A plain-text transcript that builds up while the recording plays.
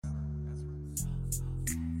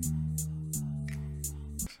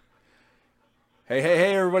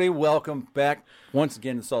Hey, everybody. Welcome back once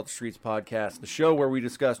again to Salt the Streets podcast, the show where we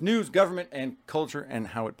discuss news, government, and culture and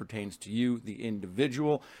how it pertains to you, the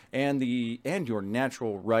individual, and your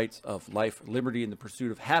natural rights of life, liberty, and the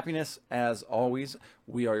pursuit of happiness. As always,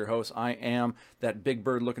 we are your hosts. I am that big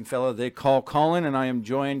bird-looking fella they call Colin, and I am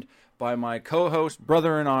joined by my co-host,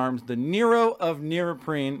 brother-in-arms, the Nero of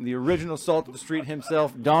Neoprene, the original Salt of the Street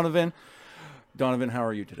himself, Donovan. Donovan, how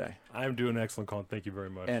are you today? I'm doing excellent, Colin. Thank you very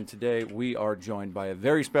much. And today we are joined by a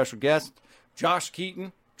very special guest. Josh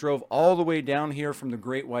Keaton drove all the way down here from the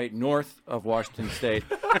Great White North of Washington State.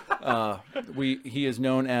 He is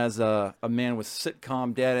known as a man with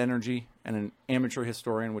sitcom dad energy and an amateur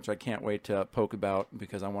historian, which I can't wait to poke about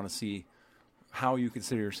because I want to see how you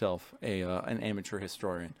consider yourself an amateur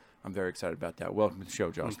historian. I'm very excited about that. Welcome to the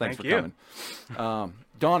show, Josh. Thanks for coming.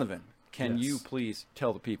 Donovan. Can you please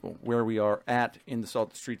tell the people where we are at in the Salt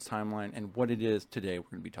the Streets timeline and what it is today we're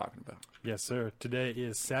going to be talking about? Yes, sir. Today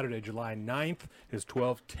is Saturday, July 9th. It's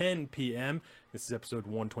 12:10 p.m. This is episode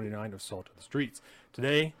 129 of Salt of the Streets.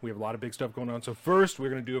 Today, we have a lot of big stuff going on. So first, we're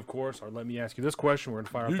going to do, of course, our Let Me Ask You This question. We're going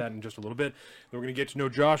to fire off that in just a little bit. Then we're going to get to know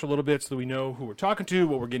Josh a little bit so that we know who we're talking to,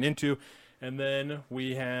 what we're getting into. And then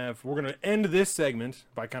we're going to end this segment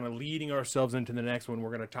by kind of leading ourselves into the next one. We're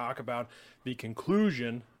going to talk about the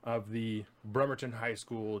conclusion of the Bremerton High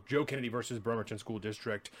School, Joe Kennedy versus Bremerton School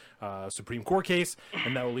District Supreme Court case.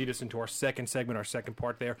 And that will lead us into our second segment, our second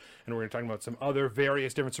part there. And we're going to talk about some other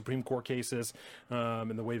various different Supreme Court cases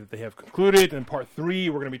and the way that they have concluded. And part three,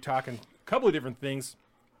 we're going to be talking a couple of different things.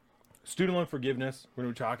 Student loan forgiveness. We're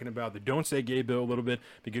going to be talking about the Don't Say Gay bill a little bit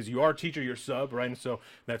because you are a teacher, you're sub, right? And so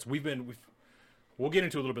we'll get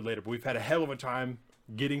into it a little bit later, but we've had a hell of a time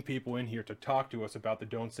getting people in here to talk to us about the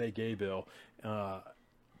Don't Say Gay bill.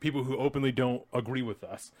 People who openly don't agree with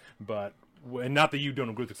us, and not that you don't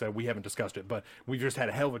agree with us, we haven't discussed it, but we've just had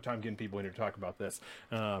a hell of a time getting people in here to talk about this.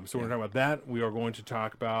 So we're going to talk about that. We are going to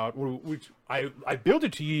talk about, I built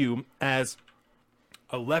it to you as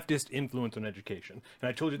a leftist influence on education. And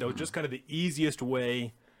I told you that was just kind of the easiest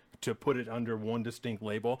way to put it under one distinct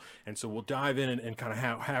label. And so we'll dive in and kind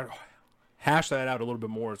of hash that out a little bit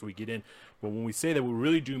more as we get in. But when we say that, we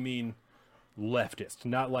really do mean leftist,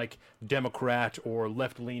 not like Democrat or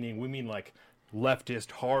left-leaning. We mean like leftist,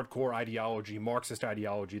 hardcore ideology, Marxist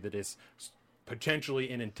ideology that is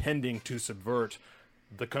potentially and intending to subvert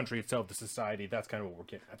the country itself, the society. That's kind of what we're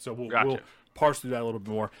getting at. So we'll parse through that a little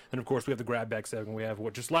bit more. And of course, we have the grab bag segment. We have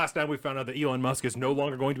just last night we found out that Elon Musk is no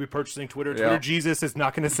longer going to be purchasing Twitter. Twitter Jesus is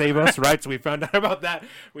not going to save us, right? So we found out about that.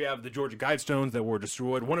 We have the Georgia Guidestones that were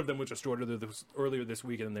destroyed. One of them was destroyed earlier this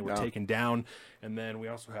week, and they were taken down. And then we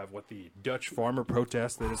also have the Dutch farmer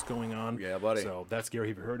protest that is going on. Yeah, buddy. So that's scary.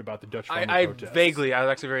 Have you heard about the Dutch farmer protest? Vaguely. I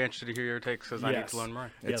was actually very interested to hear your takes because I need to learn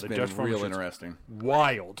more. It's been real interesting.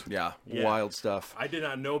 Wild. Yeah, wild stuff. I did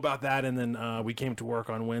not know about that, and then we came to work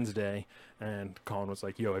on Wednesday, and Colin was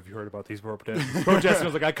like, "Yo, have you heard about these protests?" And I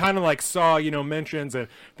was like, I kind of saw mentions, and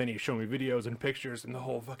then he showed me videos and pictures, and the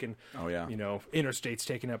whole fucking interstates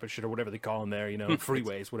taken up and shit or whatever they call them there,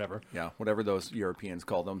 freeways, whatever. Yeah, whatever those Europeans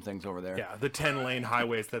call them things over there. Yeah, the 10-lane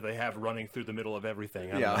highways that they have running through the middle of everything.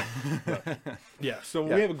 So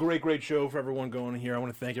we have a great show for everyone going here. I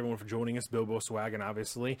want to thank everyone for joining us. Bilbo Swaggin,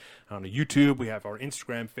 obviously, on the YouTube. We have our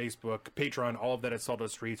Instagram, Facebook, Patreon, all of that at Salt of the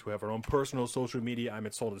Streets. We have our own personal social media. I'm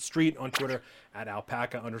at Salt of the Street on Twitter, at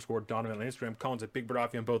alpaca_Donovan on Instagram. Colin's at Big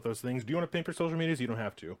Bird on both those things. Do you want to pimp your social medias? You don't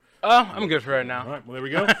have to. I'm good for right now. All right, well, there we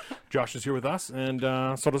go. Josh is here with us, and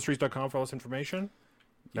saltofthestreets.com for all this information.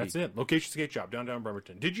 That's it. Location Skate Shop, downtown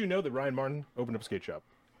Bremerton. Did you know that Ryan Martin opened up a skate shop?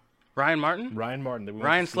 Ryan Martin? Ryan Martin.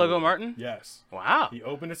 Ryan Slogo Martin? Yes. Wow. He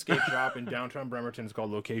opened a skate shop in downtown Bremerton. It's called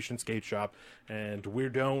Location Skate Shop, and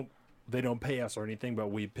they don't pay us or anything, but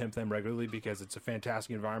we pimp them regularly because it's a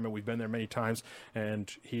fantastic environment. We've been there many times, and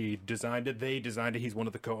he designed it. They designed it. He's one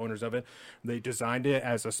of the co-owners of it. They designed it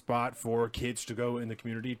as a spot for kids to go in the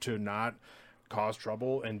community to not cause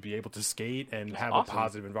trouble and be able to skate and have a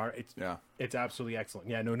positive environment. It's absolutely excellent.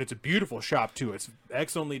 Yeah, no, and it's a beautiful shop too. It's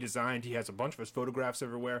excellently designed. He has a bunch of his photographs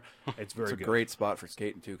everywhere. It's very good. It's a great spot for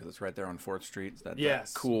skating too because it's right there on 4th Street. It's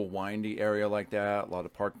that cool windy area like that. A lot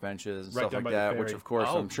of park benches and stuff like that, which of course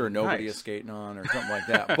I'm sure nobody is skating on or something like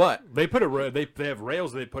that. But they put they have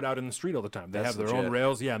rails they put out in the street all the time. They have their own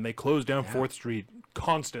rails, and they close down 4th Street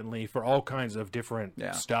constantly for all kinds of different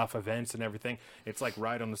stuff, events and everything. It's like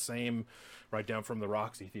right on the same, right down from the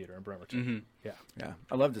Roxy Theater in Bremerton. Yeah.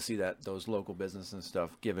 I love to see those local businesses and stuff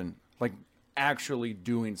given, actually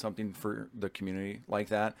doing something for the community like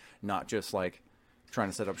that, not just trying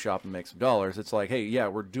to set up shop and make some dollars. It's hey,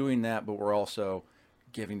 we're doing that, but we're also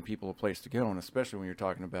giving people a place to go, and especially when you're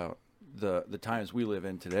talking about the times we live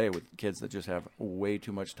in today with kids that just have way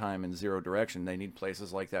too much time in zero direction. They need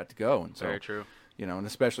places like that to go, and so Very true. You know, and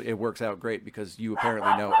especially it works out great because you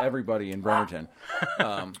apparently know everybody in Bremerton.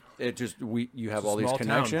 You have all these small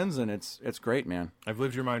connections, and it's great, man. I've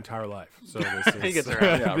lived here my entire life, so this is, He gets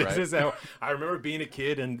around. Yeah, this right. is how I remember being a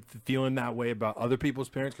kid and feeling that way about other people's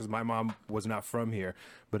parents because my mom was not from here,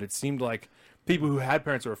 but it seemed like people who had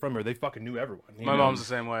parents that were from here, they fucking knew everyone. You My know? mom's the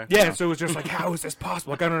same way. Yeah, so it was just like, how is this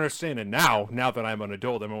possible? Like, I don't understand. And now that I'm an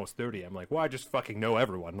adult, I'm almost 30, I'm like, well, I just fucking know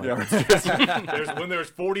everyone. Like, it's just, when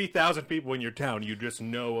there's 40,000 people in your town, you just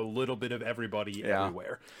know a little bit of everybody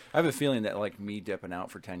everywhere. I have a feeling that like me dipping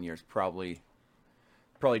out for 10 years probably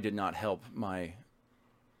did not help my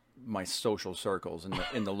social circles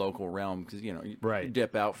in the local realm because you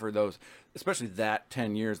dip out for those, especially that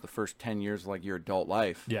 10 years, the first 10 years of like your adult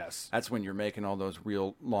life. Yes, that's when you're making all those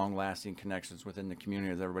real long lasting connections within the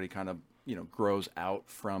community as everybody kind of grows out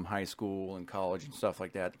from high school and college and stuff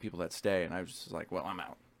like that. The people that stay, and I was just like, well, I'm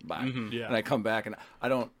out. Bye. Mm-hmm. Yeah. And I come back and I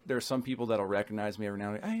don't. There's some people that'll recognize me every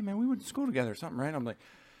now and then. Hey man, we went to school together or something, right? I'm like,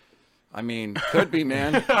 I mean, could be,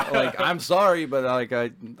 man. Like, I'm sorry, but like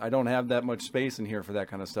I don't have that much space in here for that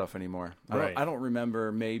kind of stuff anymore. Right. I don't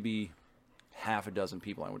remember maybe half a dozen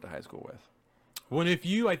people I went to high school with. Well, I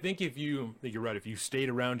think you're right. If you stayed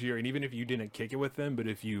around here, and even if you didn't kick it with them, but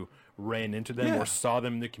if you ran into them or saw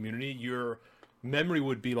them in the community, your memory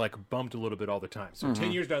would be like bumped a little bit all the time. So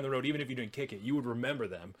 10 years down the road, even if you didn't kick it, you would remember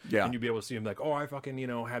them. Yeah. And you'd be able to see them like, oh, I fucking,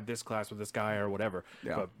 had this class with this guy or whatever.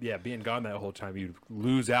 Yeah. But yeah, being gone that whole time, you'd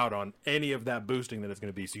lose out on any of that boosting that it's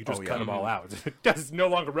going to be. So you just cut them all out. It's no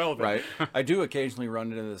longer relevant. Right. I do occasionally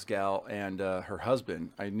run into this gal and her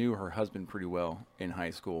husband. I knew her husband pretty well in high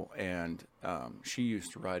school, and she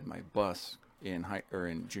used to ride my bus in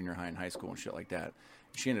junior high and high school and shit like that.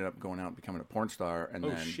 She ended up going out and becoming a porn star, and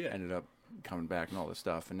ended up coming back and all this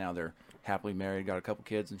stuff, and now they're happily married, got a couple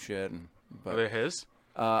kids and shit. Are they his?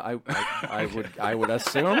 I would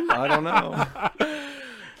assume. I don't know.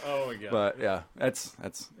 Oh my god. But yeah, it's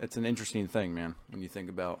an interesting thing, man. When you think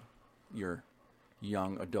about your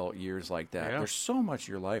young adult years like that, there's so much of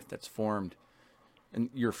your life that's formed, and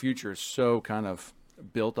your future is so kind of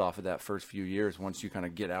built off of that first few years. Once you kind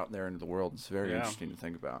of get out there into the world, it's very interesting to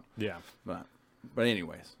think about. Yeah. But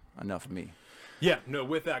anyways, enough of me. Yeah, no,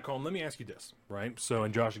 with that, Colin, let me ask you this, right? So,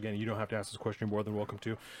 and Josh, again, you don't have to ask this question, you're more than welcome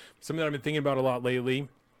to. Something that I've been thinking about a lot lately.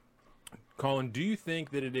 Colin, do you think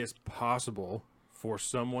that it is possible for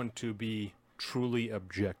someone to be truly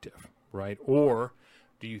objective, right? Or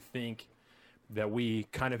do you think that we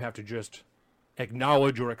kind of have to just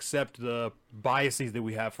acknowledge or accept the biases that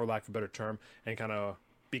we have, for lack of a better term, and kind of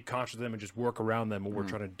be conscious of them and just work around them when we're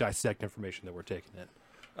trying to dissect information that we're taking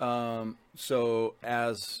in? So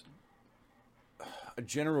as a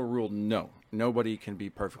general rule, no. Nobody can be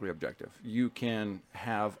perfectly objective. You can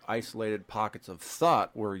have isolated pockets of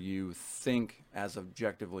thought where you think as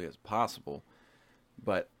objectively as possible,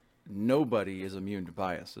 but nobody is immune to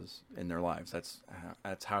biases in their lives.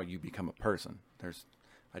 That's how you become a person.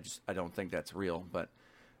 I don't think that's real, but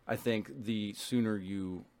I think the sooner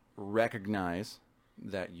you recognize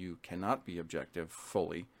that you cannot be objective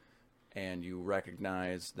fully, and you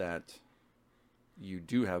recognize that you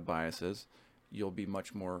do have biases, you'll be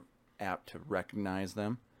much more apt to recognize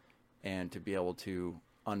them and to be able to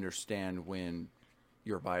understand when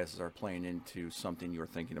your biases are playing into something you're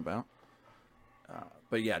thinking about.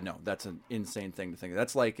 But yeah, no, that's an insane thing to think.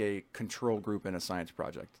 That's like a control group in a science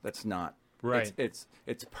project. That's not right. It's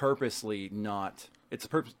purposely not. It's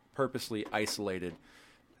purposely isolated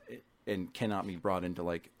and cannot be brought into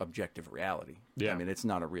like objective reality. Yeah. I mean, it's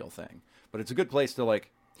not a real thing. But it's a good place to like.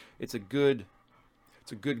 It's a good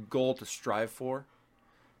goal to strive for,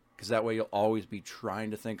 because that way you'll always be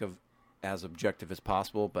trying to think of as objective as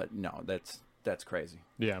possible. But no, that's crazy.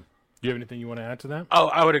 Yeah. Do you have anything you want to add to that? Oh,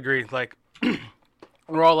 I would agree. Like,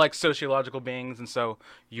 we're all like sociological beings, and so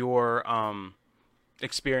your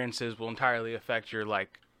experiences will entirely affect your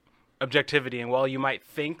like objectivity. And while you might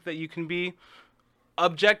think that you can be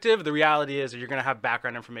objective, the reality is that you're going to have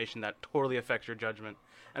background information that totally affects your judgment.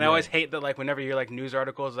 And I always hate that, like, whenever you're like news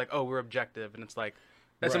articles, like, oh, we're objective, and it's like,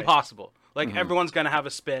 that's impossible. Like, everyone's going to have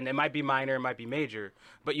a spin. It might be minor, it might be major,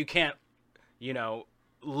 but you can't,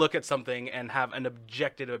 look at something and have an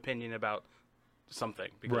objective opinion about something,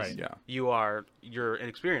 because your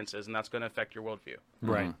experiences, and that's going to affect your worldview.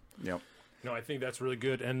 Right. Mm-hmm. Yep. No, I think that's really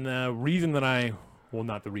good. And the reason that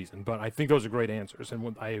not the reason, but I think those are great answers. And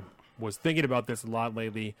when I was thinking about this a lot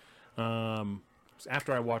lately,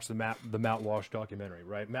 after I watched the Matt Walsh documentary,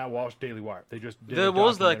 right? Matt Walsh, Daily Wire. They just did a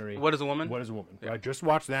documentary. What is a Woman? What is a Woman? Yeah. I just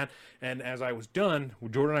watched that, and as I was done,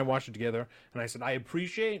 Jordan and I watched it together, and I said, I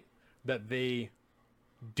appreciate that they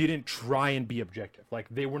didn't try and be objective. Like,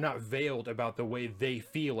 they were not veiled about the way they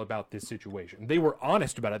feel about this situation. They were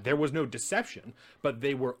honest about it. There was no deception, but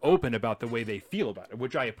they were open about the way they feel about it,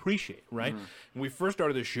 which I appreciate, right? When we first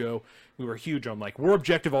started the show, we were huge on, like, we're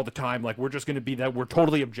objective all the time. Like, we're just going to be that. We're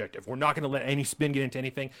totally objective. We're not going to let any spin get into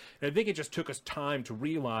anything. And I think it just took us time to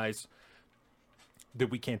realize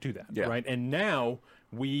that we can't do that, right? And now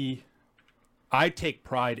I take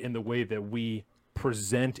pride in the way that we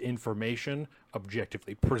present information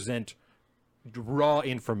objectively, present raw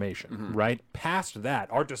information, right? Past that,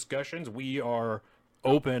 our discussions, we are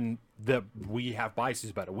open that we have biases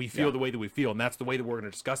about it. We feel the way that we feel, and that's the way that we're going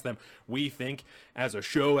to discuss them. We think, as a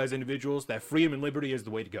show, as individuals, that freedom and liberty is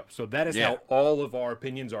the way to go. So that is how all of our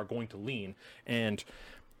opinions are going to lean. And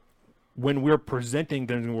when we're presenting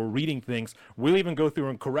things and we're reading things, we'll even go through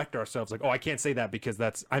and correct ourselves. Like, oh, I can't say that because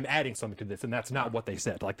I'm adding something to this, and that's not what they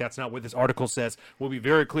said. Like, that's not what this article says. We'll be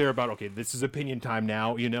very clear about, okay, this is opinion time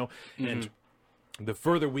now, and the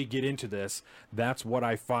further we get into this, that's what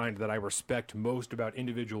I find that I respect most about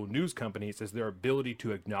individual news companies is their ability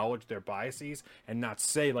to acknowledge their biases and not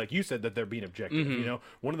say, like you said, that they're being objective.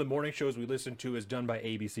 One of the morning shows we listen to is done by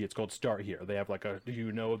ABC. It's called Start Here. They have like do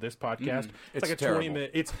you know this podcast? It's like a terrible.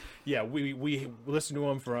 20-minute. We listen to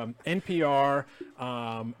them from NPR,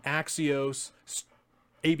 Axios,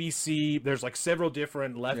 ABC. There's like several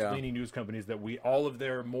different left-leaning news companies that all of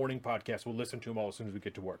their morning podcasts, will listen to them all as soon as we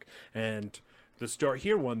get to work. And the Start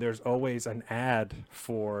Here one, there's always an ad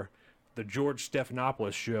for the George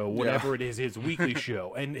Stephanopoulos show, whatever it is, his weekly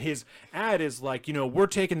show. And his ad is like, we're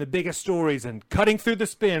taking the biggest stories and cutting through the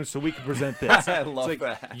spin so we can present this. I love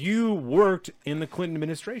that. You worked in the Clinton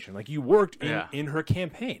administration. Like, you worked in her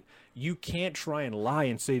campaign. You can't try and lie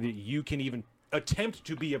and say that you can even attempt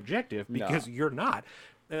to be objective because you're not.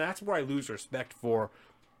 And that's where I lose respect for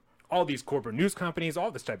all these corporate news companies,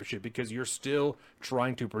 all this type of shit, because you're still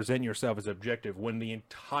trying to present yourself as objective when the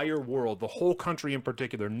entire world, the whole country in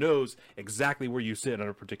particular, knows exactly where you sit on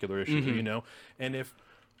a particular issue, And if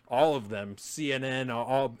all of them, CNN,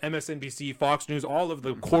 all MSNBC, Fox News, all of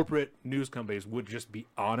the corporate news companies would just be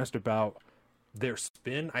honest about their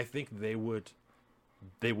spin, I think they would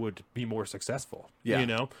be more successful.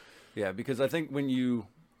 Yeah, because I think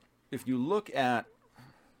if you look at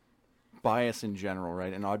bias in general,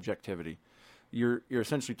 right, and objectivity, you're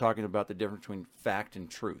essentially talking about the difference between fact and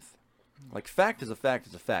truth. Like, fact is a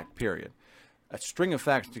fact, period. A string of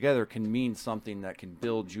facts together can mean something that can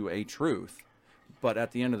build you a truth, but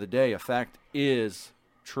at the end of the day, a fact is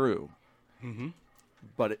true.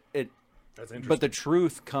 But but the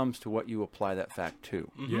truth comes to what you apply that fact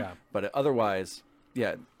to. But otherwise,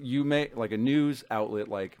 you may, like a news outlet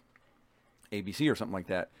like ABC or something like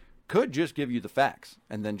that, could just give you the facts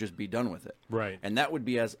and then just be done with it. Right. And that would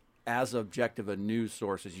be as objective a news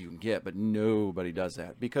source as you can get, but nobody does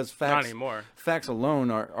that because facts, not anymore. Facts alone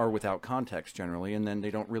are without context generally, and then they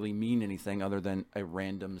don't really mean anything other than a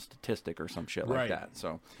random statistic or some shit like that.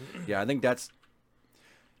 So, I think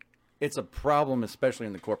it's a problem, especially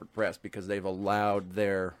in the corporate press, because they've allowed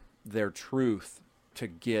their truth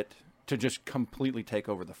to just completely take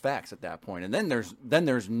over the facts at that point. And then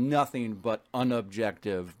there's nothing but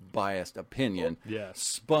unobjective, biased opinion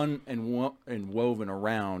spun and woven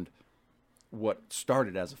around what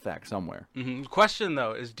started as a fact somewhere. The question,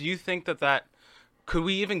 though, is do you think that could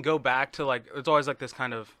we even go back to, like, it's always like this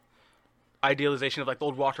kind of idealization of like the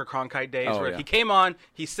old Walter Cronkite days where he came on,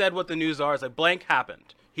 he said what the news are, it's like blank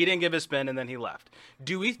happened. He didn't give his spin and then he left.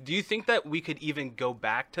 Do you think that we could even go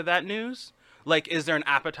back to that news? Like, is there an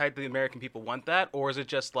appetite that the American people want that, or is it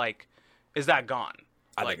just like, is that gone?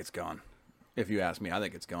 I think it's gone. If you ask me, I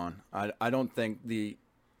think it's gone. I don't think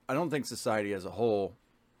society as a whole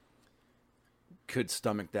could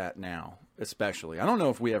stomach that now, especially. I don't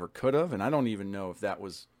know if we ever could have, and I don't even know if that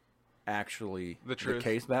was actually the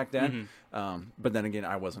case back then. But then again,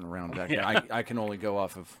 I wasn't around back then. I can only go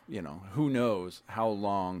off of, who knows how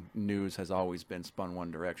long news has always been spun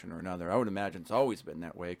one direction or another. I would imagine it's always been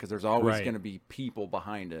that way because there's always going to be people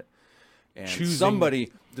behind it. And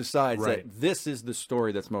somebody decides that this is the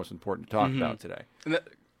story that's most important to talk about today. And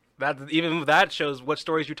that shows what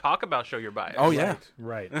stories you talk about show your bias. Oh, yeah.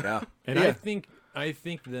 Right. Yeah. And I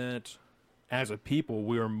think that as a people,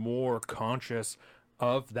 we are more conscious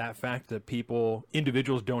of that fact that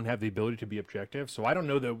individuals don't have the ability to be objective. So I don't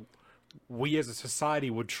know that we as a society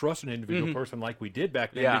would trust an individual person like we did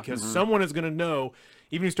back then because someone is going to know,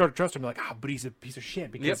 even if you start to trust him, like, but he's a piece of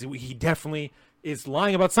shit because he definitely is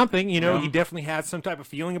lying about something. You know, he definitely has some type of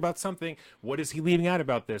feeling about something. What is he leaving out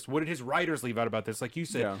about this? What did his writers leave out about this? Like you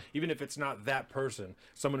said, even if it's not that person,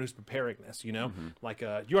 someone who's preparing this, you know? Like,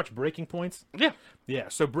 you watch Breaking Points? Yeah. Yeah,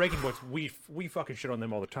 so Breaking Points, we fucking shit on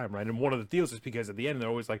them all the time, right? And one of the deals is because at the end they're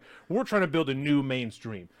always like, we're trying to build a new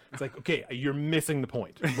mainstream. It's like, okay, you're missing the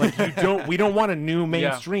point. Like, we don't want a new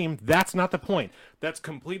mainstream. That's not the point. That's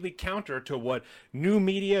completely counter to what new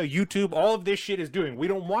media, YouTube, all of this shit is doing. We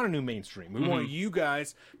don't want a new mainstream. We want you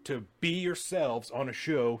guys to be yourselves on a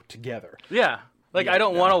show together. Yeah. Like, I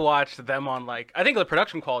don't want to watch them on, like, I think the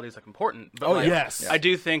production quality is, like, important. But, like, yes. I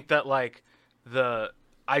do think that, like,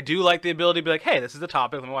 I do like the ability to be like, hey, this is the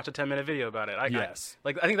topic. Let me watch a 10-minute video about it. I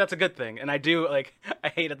think that's a good thing. And I do, like, I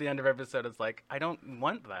hate at the end of every episode, it's like, I don't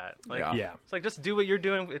want that. Like, it's like, just do what you're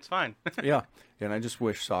doing. It's fine. Yeah. And I just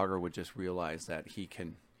wish Sagar would just realize that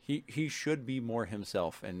he should be more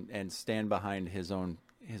himself and stand behind his own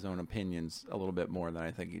opinions a little bit more than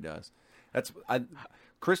I think he does.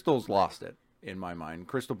 Crystal's lost it in my mind.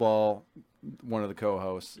 Crystal Ball, one of the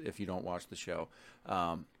co-hosts, if you don't watch the show,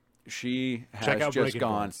 she has just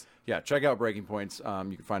gone. Points. Yeah, check out Breaking Points. You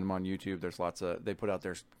can find them on YouTube. There's lots of, they put out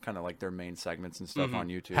their kind of like their main segments and stuff on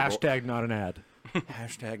YouTube. Hashtag not an ad.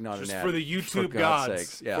 Hashtag not Just an ad. for the YouTube for God's gods.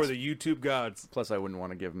 sakes. Yes. For the YouTube gods. Plus, I wouldn't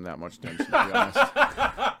want to give them that much attention, to be honest.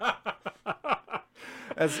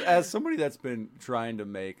 As somebody that's been trying to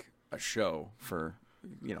make a show for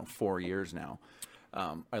 4 years now,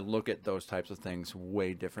 I look at those types of things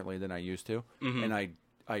way differently than I used to, and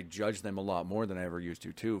I judge them a lot more than I ever used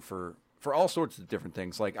to too for all sorts of different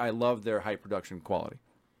things. Like, I love their high production quality.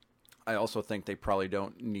 I also think they probably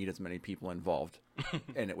don't need as many people involved,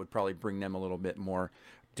 and it would probably bring them a little bit more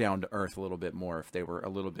down to earth, a little bit more if they were a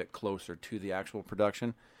little bit closer to the actual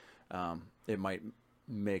production. It might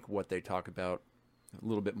make what they talk about a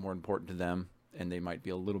little bit more important to them, and they might be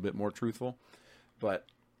a little bit more truthful. But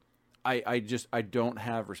I don't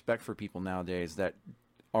have respect for people nowadays that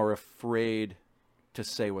are afraid to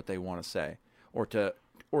say what they want to say, or to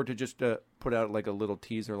just put out like a little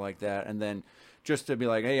teaser like that, and then just to be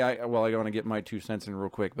like, hey, I want to get my 2 cents in real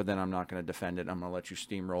quick, but then I'm not going to defend it. I'm going to let you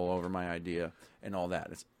steamroll over my idea and all that.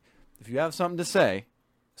 If you have something to say,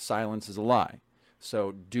 silence is a lie.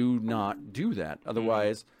 So do not do that.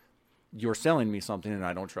 Otherwise, you're selling me something, and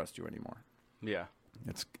I don't trust you anymore. Yeah.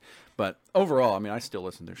 But overall, I mean, I still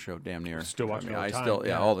listen to their show damn near. Still watch it all the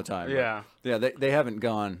time. All the time. Yeah. Yeah, they haven't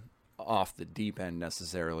gone off the deep end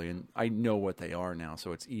necessarily, and I know what they are now,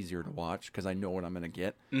 so it's easier to watch because I know what I'm going to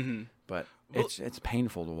get. Mm-hmm. But it's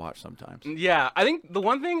painful to watch sometimes. Yeah, I think the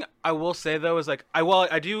one thing I will say though is like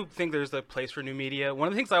I do think there's a place for new media. One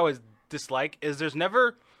of the things I always dislike is there's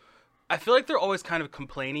never. I feel like they're always kind of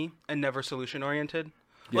complainy and never solution oriented.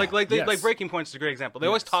 Yeah. Like Breaking Points is a great example. They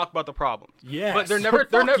always talk about the problem. Yes. But they're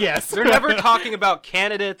never talking about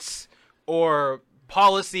candidates or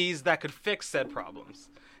policies that could fix said problems.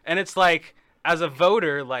 And it's like, as a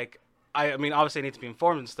voter, like, I mean, obviously I need to be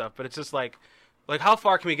informed and stuff, but it's just like how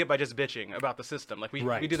far can we get by just bitching about the system? Like,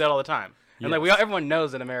 we do that all the time. And like, everyone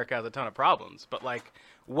knows that America has a ton of problems, but like,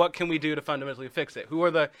 what can we do to fundamentally fix it? Who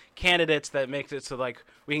are the candidates that makes it so like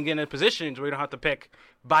we can get in positions where we don't have to pick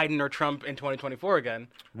Biden or Trump in 2024 again?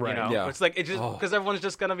 Right. You know? Yeah. It's like, it's just because everyone's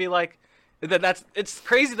just gonna be like, it's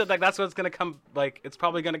crazy that like that's what it's gonna come, like it's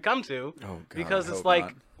probably gonna come to. Oh, God, because I it's hope like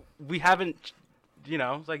not. we haven't,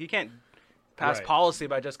 it's like you can't pass policy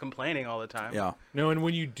by just complaining all the time. Yeah. No, and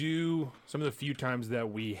when you do, some of the few times that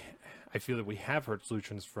I feel that we have heard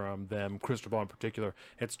solutions from them, Crystal Ball in particular,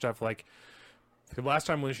 it's stuff like, the last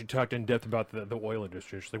time when she talked in depth about the oil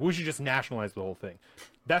industry, she's like, we should just nationalize the whole thing.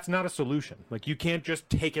 That's not a solution. Like, you can't just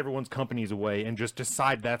take everyone's companies away and just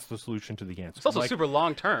decide that's the solution to the answer. It's also like, super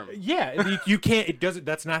long term. Yeah, you can't. It doesn't.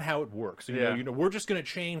 That's not how it works. You know, we're just going to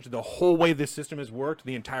change the whole way this system has worked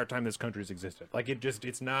the entire time this country has existed. Like,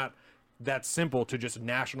 it's not that simple to just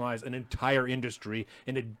nationalize an entire industry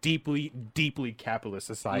in a deeply, deeply capitalist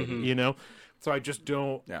society. You know. So I just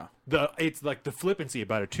don't. Yeah. It's like the flippancy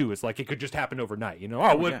about it too. It's like it could just happen overnight. You know,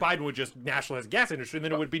 Biden would just nationalize the gas industry, and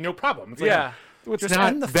then it would be no problem. It's like, It's just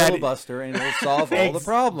end the filibuster, and it'll solve all the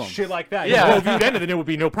problems. Shit like that. Yeah. Well, if you'd ended, then it would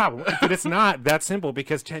be no problem. But it's not that simple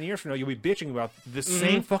because 10 years from now, you'll be bitching about the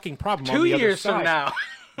same fucking problem. 2 on the other years side. from now.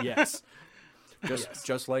 Yes.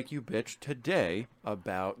 Just like you bitched today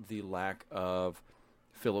about the lack of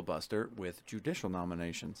filibuster with judicial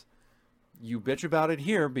nominations. You bitch about it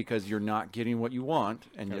here because you're not getting what you want,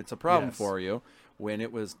 and it's a problem for you, when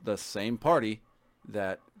it was the same party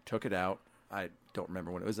that took it out. I don't remember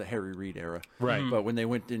when it was, the Harry Reid era. Right. But when they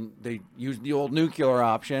went in, they used the old nuclear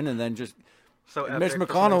option, and then just So Mitch epic for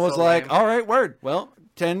McConnell was so like, lame. all right, word. Well,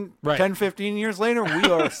 10, Right. 10, 15 years later, we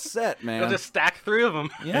are set, man. They'll just stack 3 of them.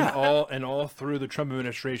 Yeah. And all through the Trump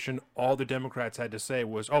administration, all the Democrats had to say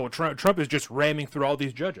was, "Oh, Trump is just ramming through all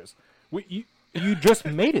these judges." You just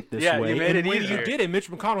made it this Yeah, way. you made and it when easier. you did it, Mitch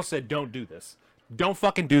McConnell said, "Don't do this. Don't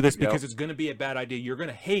fucking do this because Yep. it's going to be a bad idea. You're going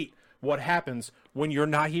to hate what happens when you're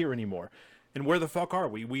not here anymore." And where the fuck are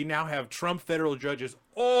we? We now have Trump federal judges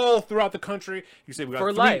all throughout the country. You say we got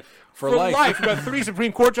For 3, life. For For life. life. We got 3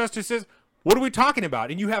 Supreme Court justices. What are we talking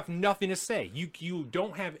about? And you have nothing to say. You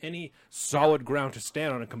don't have any solid ground to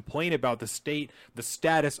stand on and complain about the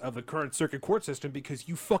status of the current circuit court system because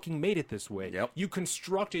you fucking made it this way. Yep. You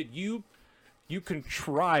constructed, you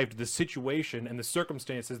contrived the situation and the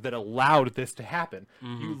circumstances that allowed this to happen.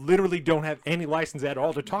 You literally don't have any license at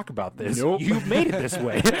all to talk about this. Nope. You made it this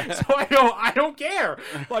way. So I don't care.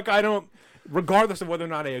 Like I don't, regardless of whether or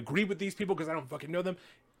not I agree with these people because I don't fucking know them.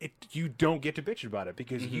 You don't get to bitch about it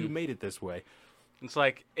because you made it this way. It's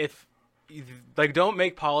like if like don't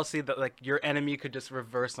make policy that like your enemy could just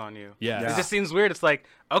reverse on you. Yeah. It just seems weird. It's like,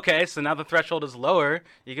 okay, so now the threshold is lower.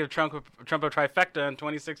 You give Trump a trifecta in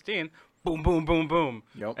 2016. Boom, boom, boom, boom.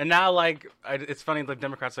 Yep. And now, like, it's funny, the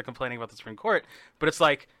Democrats are complaining about the Supreme Court, but it's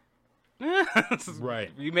like,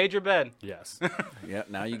 Right. You made your bed. Yes. Yeah,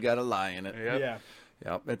 now you got to lie in it. Yep. Yeah.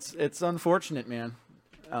 Yep, it's unfortunate, man.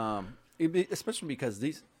 Especially because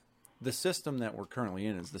the system that we're currently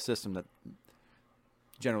in is the system that,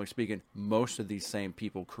 generally speaking, most of these same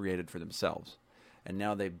people created for themselves, and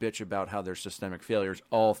now they bitch about how there's systemic failures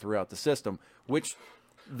all throughout the system, which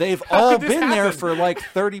they've all could this been there happen? for like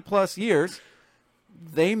 30 plus years.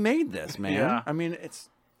 They made this, man. Yeah. I mean, it's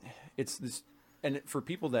this, and for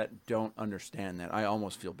people that don't understand that, I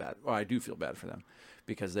almost feel bad. Well, I do feel bad for them.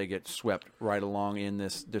 Because they get swept right along in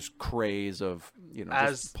this craze of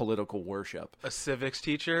As just political worship. A civics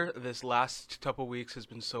teacher, this last couple weeks has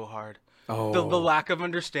been so hard. Oh, The lack of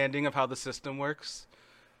understanding of how the system works.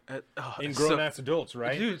 In it's grown-ass adults,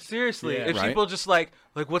 right? Dude, seriously. Yeah. If Right. people just like,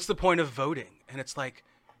 what's the point of voting? And it's like,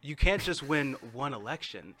 you can't just win one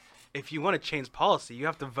election. If you want to change policy, you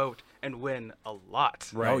have to vote and win a lot.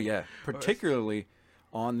 Right. Oh yeah, particularly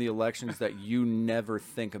on the elections that you never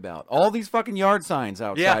think about. All these fucking yard signs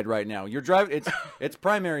outside right now. You're driving. It's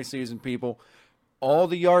primary season, people. All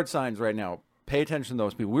the yard signs right now. Pay attention to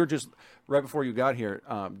those people. We were just right before you got here.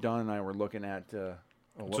 Dawn and I were looking at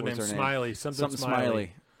what was her name? Smiley. Something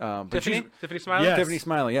Smiley. But Tiffany? she's- Tiffany Smiley? Yes. Tiffany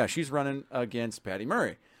Smiley, yeah, she's running against Patty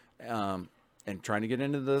Murray, and trying to get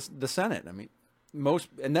into the Senate. I mean,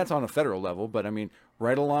 and that's on a federal level, but I mean,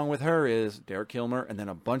 right along with her is Derek Kilmer, and then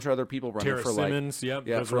a bunch of other people running Tara for Simmons. like,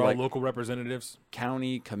 Those for are all like local representatives.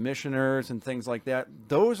 county commissioners and things like that.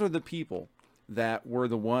 Those are the people that were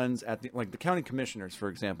the ones at the county commissioners, for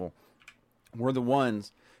example, were the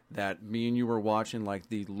ones that me and you were watching, like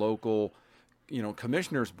the local,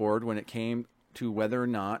 commissioners board when it came to whether or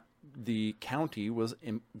not the county was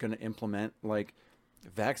going to implement like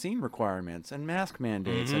vaccine requirements and mask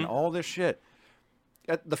mandates and all this shit.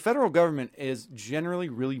 The federal government is generally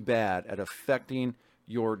really bad at affecting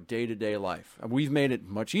your day-to-day life. We've made it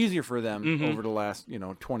much easier for them over the last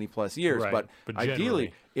 20 plus years, Right. but But ideally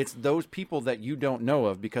generally. it's those people that you don't know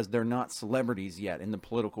of because they're not celebrities yet in the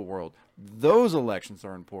political world. Those elections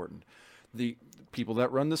are important. The people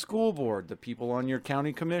that run the school board, the people on your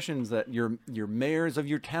county commissions, that your mayors of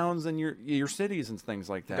your towns and your cities and things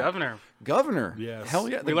like that. Governor. Yes. Hell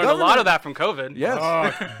yeah. We learned a lot of that from COVID. Yes.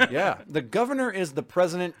 Oh. Yeah. The governor is the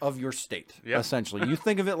president of your state, Yep. essentially. You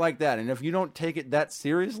think of it like that. And if you don't take it that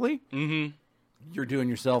seriously, you're doing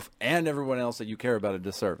yourself and everyone else that you care about a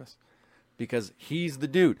disservice. Because he's the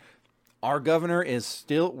dude. Our governor is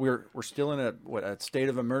still, we're still in a state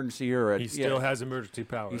of emergency or He still has emergency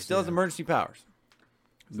powers. he still has emergency powers.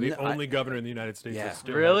 The only governor in the United States Yeah. that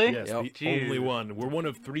still Really? Yes, Yep. the Jeez. only one. We're one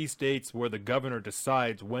of 3 states where the governor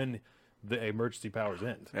decides when the emergency powers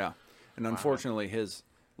end. Yeah. And unfortunately, his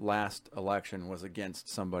last election was against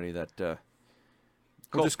somebody that,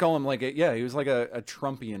 we'll just call him he was like a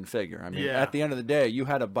Trumpian figure. I mean, Yeah. at the end of the day, you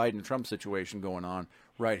had a Biden-Trump situation going on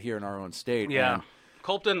right here in our own state. Yeah. and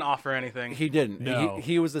Culp didn't offer anything. he didn't. No.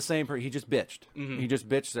 He was the same person. He just bitched. He just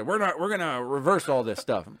bitched. Said, we're going to reverse all this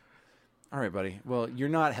stuff. All right, buddy. Well, you're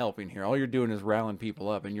not helping here. All you're doing is riling people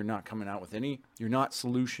up, and you're not coming out with you're not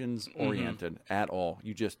solutions-oriented at all.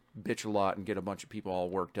 You just bitch a lot and get a bunch of people all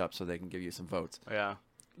worked up so they can give you some votes. Yeah.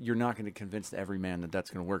 You're not going to convince every man that that's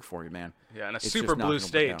going to work for you, man. Yeah, and a It's super just not blue gonna work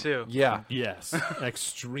state, out. too. Yeah, Yes.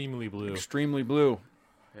 Extremely blue. extremely blue.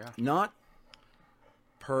 Yeah. Not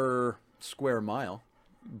per square mile,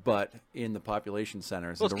 but in the population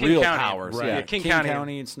centers, Well, the it's King real County. powers. Right. Yeah, King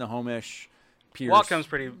County. and Snohomish, Pierce. Whatcom's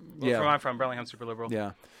pretty, Yeah. where I'm from, Burlingham's super liberal.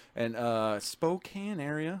 Yeah, And Spokane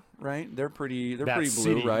area, right? They're pretty That blue,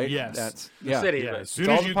 city, right? yes. That's The city. Yeah, but as soon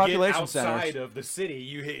all as the you population get outside centers. of the city,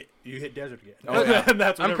 you hit desert again. Oh, yeah. And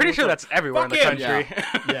that's what I'm pretty sure everyone's that's everywhere in the Fuck country.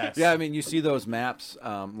 like, yes. Yeah, I mean, you see those maps,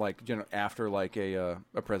 like after like a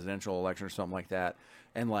presidential election or something like that,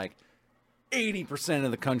 and like 80%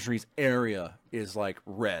 of the country's area is like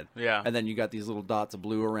red. Yeah. And then you got these little dots of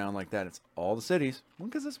blue around like that. It's all the cities. Well,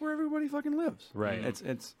 because that's where everybody fucking lives. Right.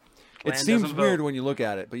 It Land seems doesn't weird vote. when you look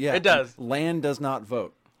at it, but yeah, It does. Land does not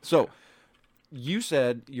vote. So, you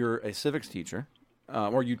said you're a civics teacher,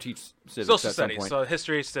 or you teach civics Social at some studies. point. So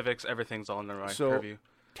history, civics, everything's all under my So, purview.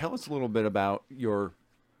 tell us a little bit about your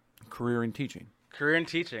career in teaching. Career in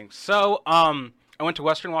teaching. So, I went to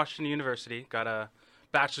Western Washington University, got a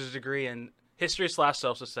bachelor's degree in history /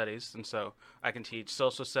 social studies, and so I can teach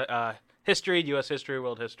history, U.S. history,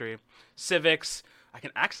 world history, civics. I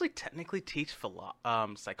can actually technically teach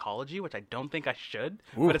psychology, which I don't think I should,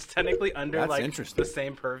 Ooh, but it's technically under that's like interesting. the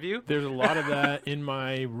same purview. There's a lot of that in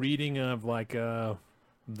my reading of like the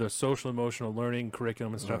social emotional learning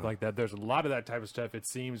curriculum and stuff like that. There's a lot of that type of stuff, it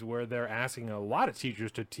seems, where they're asking a lot of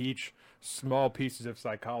teachers to teach small pieces of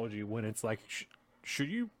psychology when it's like, should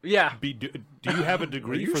you Yeah. do you have a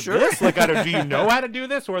degree you for sure? this? Like, do you know how to do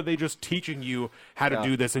this, or are they just teaching you how to Yeah.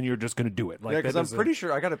 do this and you're just going to do it? Like, Yeah, because that I'm doesn't- pretty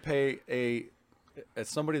sure I got to pay as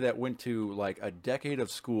somebody that went to like a decade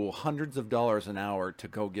of school, hundreds of dollars an hour to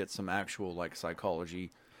go get some actual like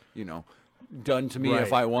psychology, done to me Right.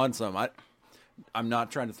 if I want some. I'm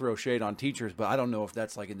not trying to throw shade on teachers, but I don't know if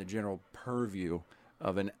that's like in the general purview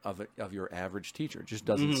of your average teacher. It just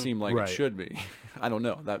doesn't seem like Right. it should be. I don't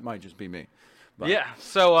know. That might just be me. But, Yeah.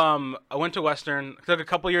 So I went to Western, took a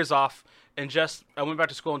couple years off, and I went back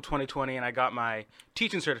to school in 2020, and I got my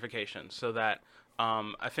teaching certification. So that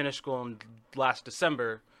I finished school in last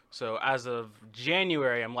December. So as of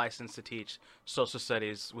January, I'm licensed to teach social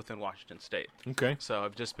studies within Washington State. Okay. So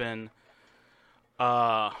I've just been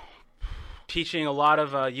teaching a lot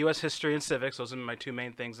of U.S. history and civics. Those are my two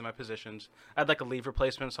main things in my positions. I had like a leave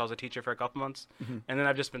replacement, so I was a teacher for a couple months. And then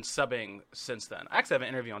I've just been subbing since then. I actually have an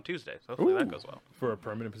interview on Tuesday, so hopefully that goes well. For a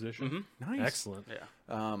permanent position. Nice. Excellent.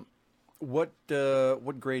 Yeah. What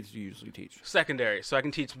grades do you usually teach? Secondary, so I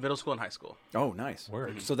can teach middle school and high school. Oh, nice.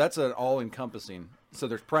 Word. So that's an all-encompassing. So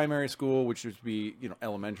there's primary school, which would be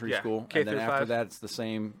elementary Yeah, school, K and then through after 5. that it's the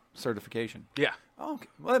same certification. Yeah. Oh, okay.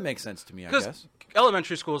 Well, that makes sense to me, I Because guess.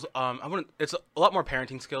 elementary schools, it's a lot more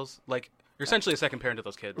parenting skills. Like, you're essentially a second parent to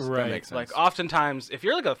those kids. Right. That makes sense. Like, oftentimes, if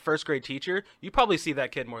you're like a first grade teacher, you probably see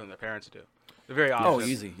that kid more than their parents do. Very often. Oh,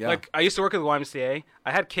 easy, yeah. Like, I used to work at the YMCA.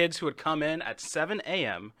 I had kids who would come in at 7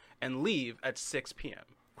 a.m. and leave at 6 p.m.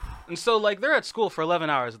 And so, like, they're at school for 11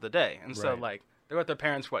 hours of the day. And so, Right. like, they're with their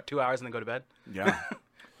parents for, 2 hours and then go to bed? Yeah.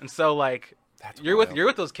 And so, like, That's you're wild.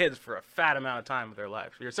 with those kids for a fat amount of time of their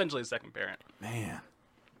life. You're essentially a second parent. Man.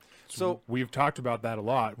 So, We've talked about that a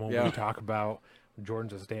lot when Yeah. we talk about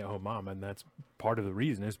Jordan's a stay-at-home mom, and that's part of the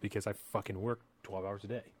reason is because I fucking work 12 hours a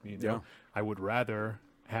day. Yeah. I would rather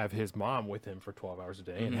have his mom with him for 12 hours a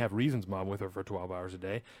day Mm-hmm. and have Reason's mom with her for 12 hours a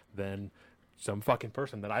day than some fucking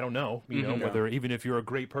person that I don't know, Mm-hmm. whether even if you're a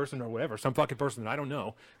great person or whatever, some fucking person that I don't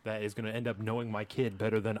know that is going to end up knowing my kid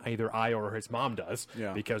better than either I or his mom does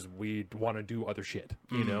Yeah. because we want to do other shit,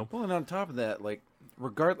 Mm-hmm. you know? well, and on top of that, like,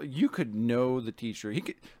 regardless, you could know the teacher.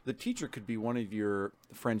 The teacher could be one of your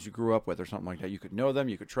friends you grew up with or something like that. You could know them.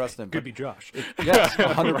 You could trust them. Could but be Josh. Yes,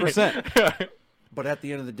 100%. But at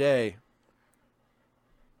the end of the day,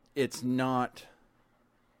 it's not.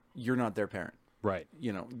 You're not their parent. Right.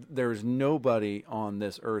 There's nobody on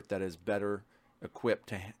this earth that is better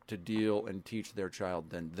equipped to deal and teach their child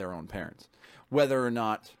than their own parents. Whether or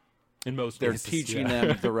not In most they're cases, teaching yeah.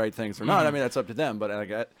 them the right things or not, I mean, that's up to them. But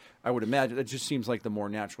I would imagine it just seems like the more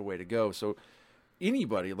natural way to go. So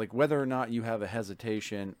anybody, like whether or not you have a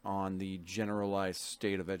hesitation on the generalized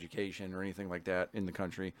state of education or anything like that in the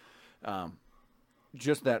country,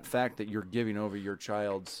 just that fact that you're giving over your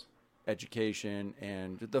child's education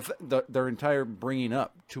and their entire bringing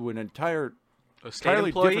up to an A state entirely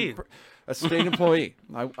employee. different a state employee.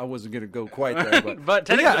 I wasn't going to go quite there, But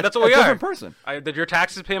technically, yeah, that's what we a are. different person. That your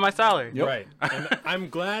taxes pay my salary. Yep. Right. And I'm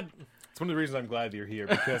glad. It's one of the reasons I'm glad that you're here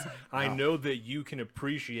because I know that you can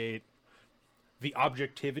appreciate the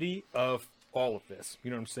objectivity of all of this.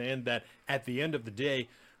 You know what I'm saying? That at the end of the day,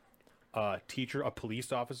 a teacher, a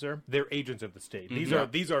police officer, they're agents of the state.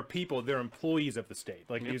 These are people, they're employees of the state.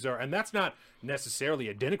 Like these are, and that's not necessarily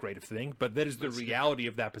a denigrative thing, but that is the reality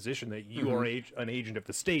of that position that you are an agent of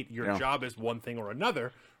the state. Your Yeah. job is one thing or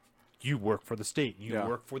another. You work for the state. You Yeah.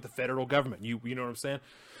 work for the federal government. You know what I'm saying?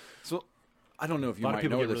 So I don't know if you A lot of might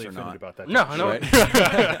people know get this really or offended not. about that. No, type I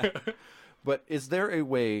of know. shit. Right? But is there a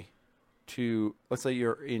way to, let's say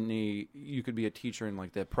you could be a teacher in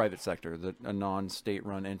like the private sector, a non-state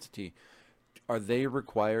run entity. Are they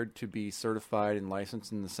required to be certified and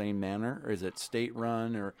licensed in the same manner, or is it state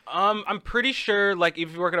run? Or I'm pretty sure, like,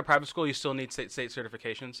 if you work at a private school, you still need state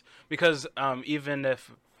certifications because even if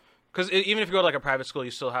you go to like a private school,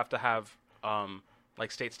 you still have to have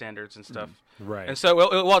like state standards and stuff. Right. And so,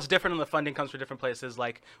 well, it's different, and the funding comes from different places.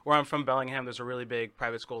 Like where I'm from, Bellingham, there's a really big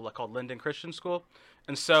private school called Linden Christian School.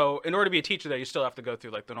 And so, in order to be a teacher there, you still have to go through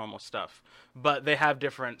like the normal stuff. But they have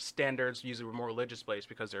different standards, usually more religious based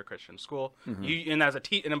because they're a Christian school. And as an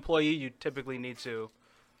employee, you typically need to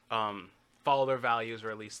follow their values, or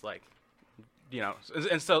at least like,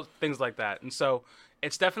 and so things like that. And so,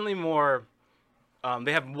 it's definitely more.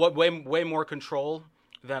 They have way more control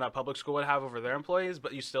than a public school would have over their employees,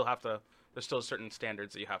 but you still have to. There's still certain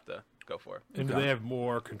standards that you have to go for. And do they have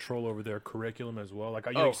more control over their curriculum as well? Like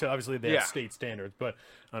you said, obviously they have state standards, but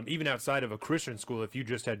even outside of a Christian school, if you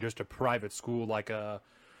just had just a private school, like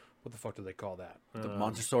what the fuck do they call that? the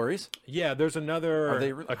Montessori's? Yeah, there's another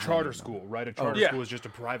a charter school, right? A charter school is just a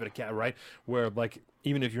private account, right? Where like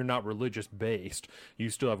even if you're not religious based, you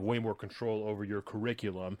still have way more control over your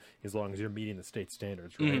curriculum as long as you're meeting the state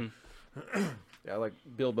standards, right? Yeah, like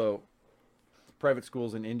Bilbo, private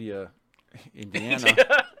schools in Indiana,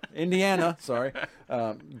 sorry,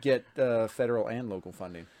 get federal and local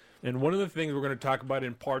funding. And one of the things we're going to talk about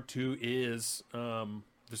in part 2 is the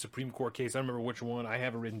Supreme Court case. I don't remember which one. I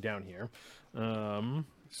have it written down here.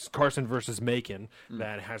 Carson versus Macon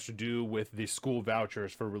that has to do with the school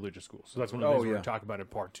vouchers for religious schools. So that's one of the things we're going to talk about in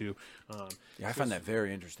part 2. I find that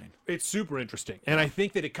very interesting. It's super interesting. And I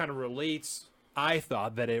think that it kind of relates. I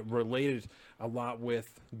thought that it related a lot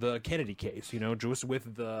with the Kennedy case, just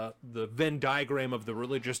with the Venn diagram of the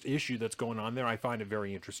religious issue that's going on there. I find it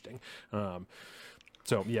very interesting.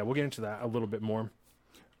 So, yeah, we'll get into that a little bit more.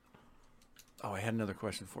 Oh, I had another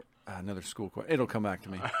question for another school question. It'll come back to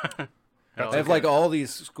me. I have like all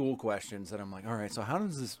these school questions that I'm like, all right, so how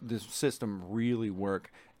does this system really work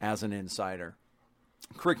as an insider?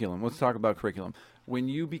 Curriculum. Let's talk about curriculum. When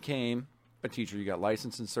you became a teacher, you got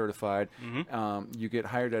licensed and certified, you get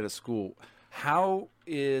hired at a school. How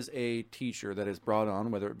is a teacher that is brought on,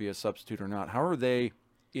 whether it be a substitute or not, how are they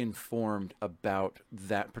informed about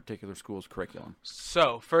that particular school's curriculum?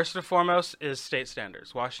 So, first and foremost is state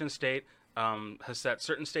standards. Washington State has set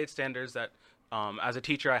certain state standards that, as a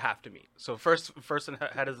teacher, I have to meet. So, first and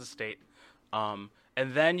head is the state. And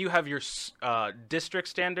then you have your district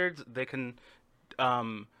standards. They can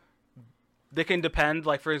depend.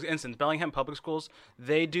 Like, for instance, Bellingham Public Schools,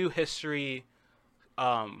 they do history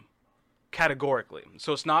categorically.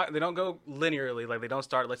 So it's not, they don't go linearly. Like, they don't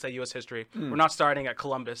start, let's say, U.S. history. We're not starting at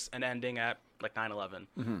Columbus and ending at, like,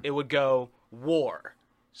 9/11. It would go war,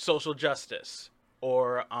 social justice,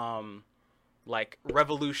 or, like,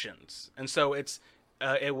 revolutions. And so it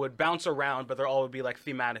would bounce around, but they all would be, like,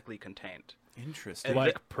 thematically contained. Interesting.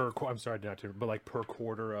 Like I'm sorry not to, but like per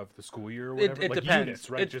quarter of the school year or whatever? It like depends. Units,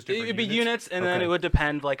 right? It would be units, and then it would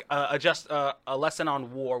depend. Like, a lesson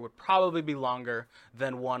on war would probably be longer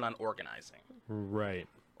than one on organizing. Right.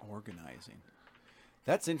 Organizing.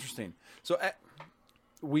 That's interesting. So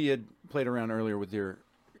we had played around earlier with your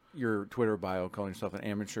Twitter bio, calling yourself an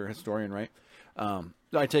amateur historian, right?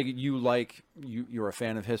 I take it you're a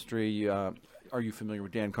fan of history. Are you familiar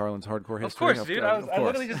with Dan Carlin's Hardcore History? Of course, dude. I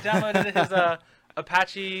literally just downloaded his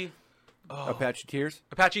Apache... Apache Tears?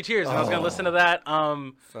 Apache Tears. And I was going to listen to that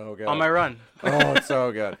so good. on my run. Oh, it's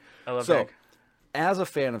so good. I love so, that. As a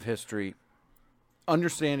fan of history,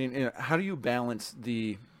 understanding, how do you balance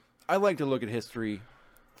I like to look at history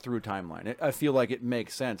through a timeline. I feel like it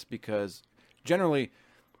makes sense because generally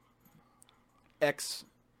X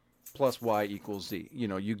plus Y equals Z.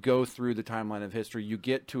 You go through the timeline of history, you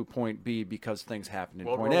get to point B because things happened in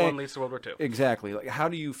point A. World War I leads to World War II. Exactly. Like, how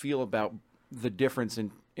do you feel about the difference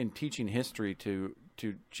in teaching history to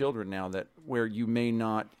children now, that where you may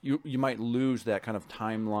not, you might lose that kind of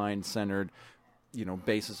timeline centered,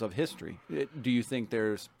 basis of history? Do you think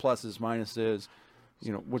there's pluses, minuses?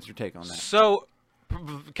 What's your take on that? So,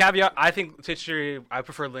 caveat, I think history, I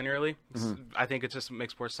prefer linearly. I think it just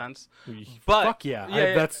makes more sense. But fuck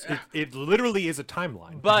yeah. It literally is a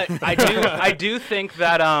timeline. But I do think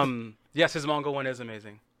that yes, his Mongol one is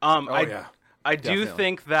amazing. I do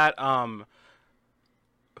think that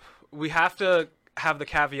we have to have the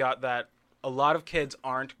caveat that a lot of kids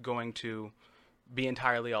aren't going to be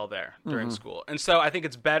entirely all there during school. And so I think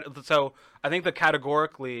it's better. So I think the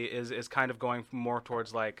categorically is kind of going more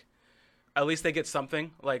towards, like, at least they get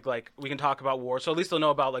something. Like we can talk about war. So at least they'll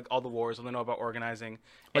know about, like, all the wars, and they'll know about organizing.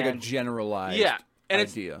 Like a generalized. Yeah.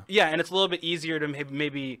 idea. And it's a little bit easier to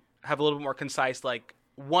maybe have a little bit more concise, like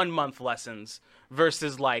 1 month lessons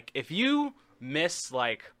versus like if you miss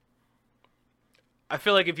like, I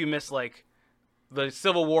feel like if you miss like the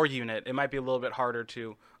Civil War unit, it might be a little bit harder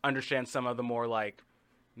to understand some of the more like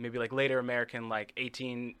maybe like later American like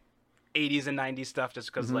 1880s and 90s stuff,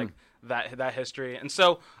 just because like that history. And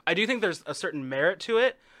so I do think there's a certain merit to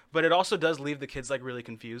it, but it also does leave the kids like really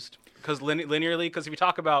confused because linearly, because if you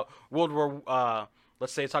talk about World War,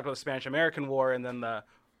 let's say talk about the Spanish-American War and then the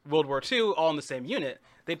World War II all in the same unit,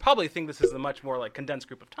 they'd probably think this is a much more like condensed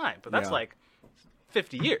group of time, but that's like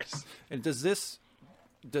 50 years. And does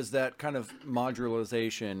that kind of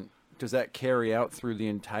modularization, does that carry out through the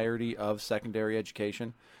entirety of secondary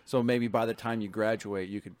education? So maybe by the time you graduate,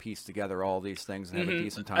 you could piece together all these things and have a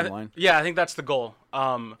decent timeline? I think that's the goal.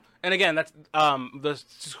 And again, that's the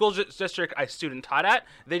school district I student taught at,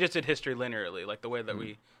 they just did history linearly, like the way that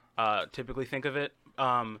we typically think of it.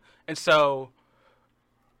 And so,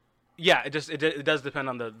 yeah, it does depend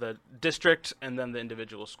on the district and then the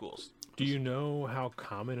individual schools. Do you know how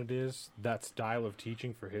common it is, that style of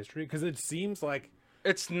teaching for history? Because it seems like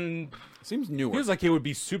It seems newer. feels like it would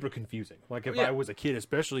be super confusing. Like if I was a kid,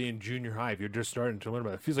 especially in junior high, if you're just starting to learn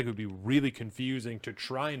about it, it feels like it would be really confusing to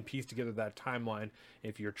try and piece together that timeline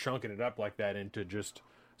if you're chunking it up like that into just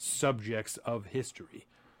subjects of history.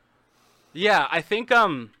 Yeah, I think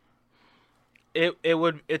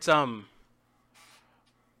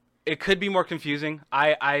it could be more confusing.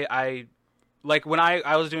 I like when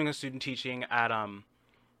I was doing a student teaching at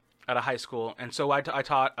a high school, and so I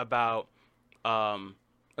taught about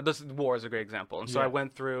this war is a great example, and so I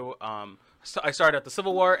went through I started at the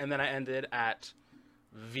Civil War and then I ended at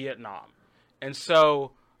Vietnam, and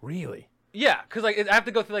so Really? yeah, because like I have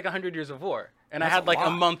to go through like 100 years of war, and I had like a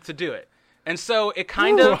month to do it. And so it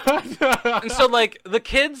kind of, and so like the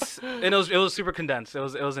kids, and it was super condensed. It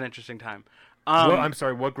was an interesting time. Well, I'm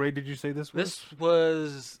sorry, what grade did you say this was? This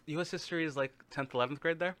was U.S. history is like 10th, 11th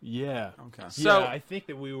grade there. Yeah. Okay. So- yeah, I think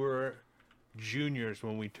that we were juniors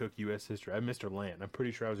when we took U.S. history. I'm Mr. Land. I'm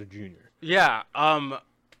pretty sure I was a junior. Yeah.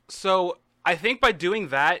 So I think by doing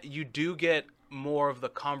that, you do get more of the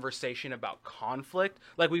conversation about conflict.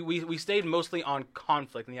 Like we stayed mostly on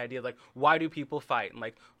conflict and the idea of like, why do people fight? And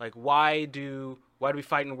like why do we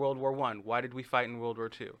fight in World War I? Why did we fight in World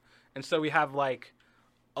War II? And so we have like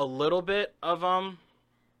a little bit of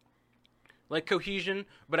like cohesion,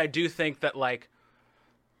 but I do think that like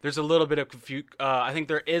there's a little bit of I think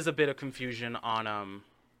there is a bit of confusion on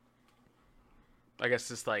I guess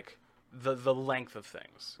just like the length of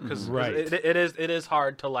things, because Right. it is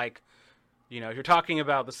hard to like, you know, if you're talking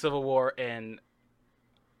about the Civil War in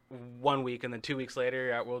 1 week and then 2 weeks later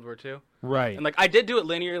you're at World War II. Right. And like I did do it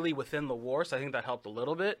linearly within the war, so I think that helped a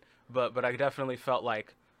little bit. But I definitely felt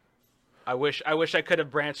like I wish I could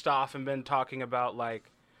have branched off and been talking about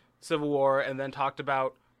like Civil War and then talked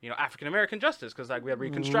about, you know, African American justice, because like we had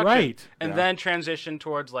Reconstruction, Right. and then transition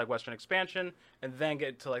towards like Western expansion and then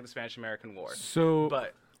get to like the Spanish American War. So,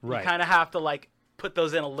 But right. you kind of have to like put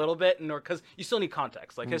those in a little bit, in order, because you still need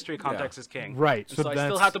context. Like history context is king, Right, And so so I still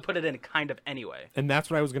that's- have to put it in kind of anyway. and that's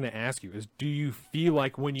what I was going to ask you is, do you feel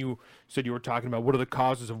like when you said you were talking about what are the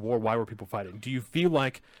causes of war, why were people fighting? Do you feel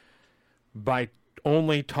like by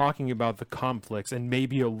only talking about the conflicts and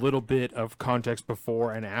maybe a little bit of context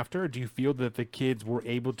before and after, do you feel that the kids were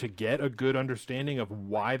able to get a good understanding of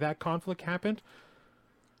why that conflict happened?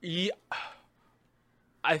 Yeah,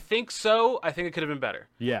 I think so. I think it could have been better.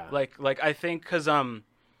 Yeah. Like I think because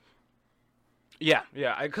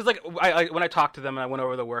because like I when I talked to them and I went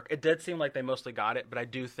over the work, it did seem like they mostly got it, but I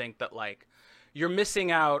do think that like you're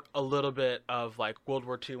missing out a little bit of like World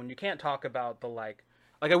War II when you can't talk about the like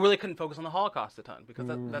I really couldn't focus on the Holocaust a ton, because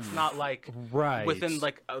that's not like Right. within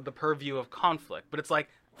like the purview of conflict. But it's like,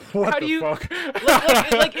 What how the do you fuck?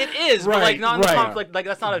 like it is, but like Right, not in the right. conflict. Like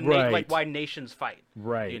that's not a Right. like why nations fight.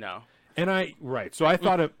 Right. You know. And so I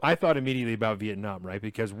thought immediately about Vietnam, right?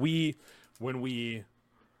 Because when the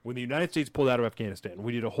United States pulled out of Afghanistan,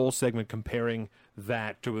 we did a whole segment comparing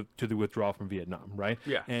that to the withdrawal from Vietnam, right?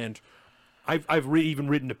 Yeah. And I've even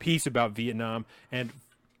written a piece about Vietnam, and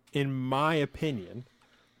in my opinion,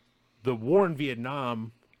 the war in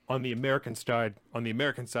Vietnam on the American side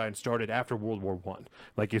started after World War I.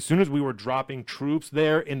 Like as soon as we were dropping troops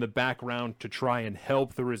there in the background to try and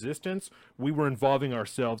help the resistance, we were involving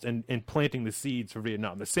ourselves and planting the seeds for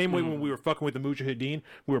Vietnam. The same way when we were fucking with the Mujahideen,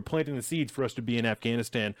 we were planting the seeds for us to be in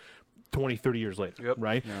Afghanistan 20, 30 years later, Yep.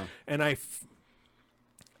 right? Yeah. And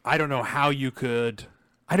I don't know how you could.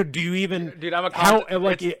 Do you even? Dude, I'm a how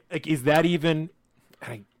like is that even?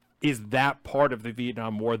 is that part of the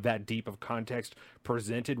Vietnam War, that deep of context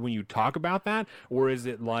presented when you talk about that? Or is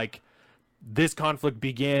it like this conflict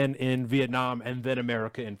began in Vietnam and then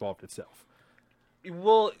America involved itself?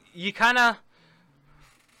 Well, you kind of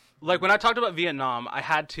like when I talked about Vietnam, I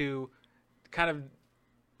had to kind of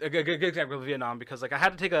a good example of Vietnam because like I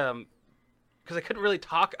had to take because I couldn't really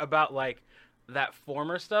talk about like that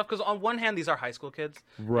former stuff because on one hand these are high school kids,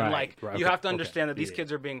 right? And, like you have to understand that these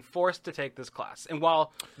kids are being forced to take this class, and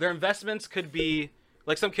while their investments could be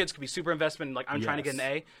like some kids could be super investment, like I'm trying to get an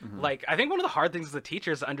A. Like I think one of the hard things as a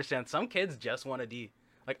teacher is to understand some kids just want a D.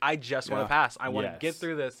 Like I just want to pass. I want to get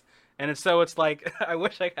through this. And so it's like I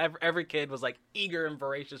wish like every kid was like eager and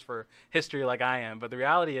voracious for history like I am. But the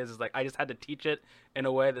reality is like I just had to teach it in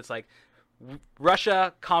a way that's like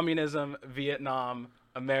Russia, communism, Vietnam,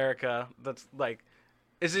 America. That's like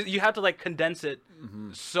you have to like condense it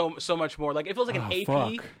so much more. Like if it was like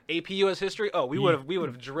an AP US history, we would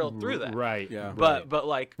have drilled through that. Right. Yeah. But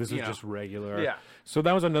like this is just regular. Yeah. So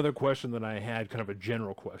that was another question that I had, kind of a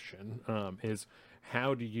general question, is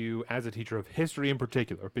how do you, as a teacher of history in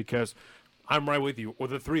particular, because I'm right with you, or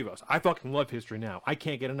the three of us, I fucking love history now. I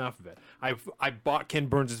can't get enough of it. I bought Ken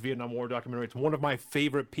Burns' Vietnam War documentary. It's one of my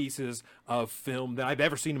favorite pieces of film that I've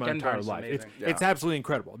ever seen in my entire life. It's absolutely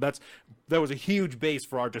incredible. That was a huge base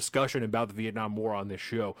for our discussion about the Vietnam War on this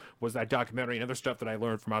show, was that documentary and other stuff that I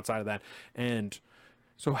learned from outside of that. And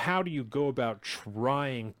so how do you go about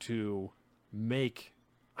trying to make...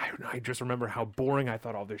 I just remember how boring I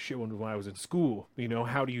thought all this shit was when I was in school. You know,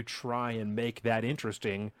 how do you try and make that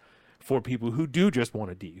interesting for people who do just want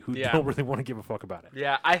a D, who don't really want to give a fuck about it?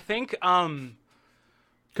 Yeah, I think because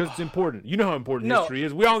it's important. You know how important history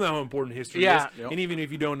is. We all know how important history is. Yep. And even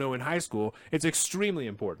if you don't know in high school, it's extremely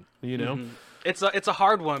important. You know, it's a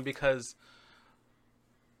hard one because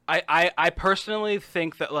I personally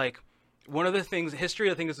think that like one of the things history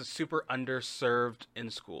I think is super underserved in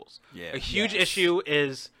schools. Yeah. A huge issue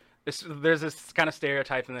is there's this kind of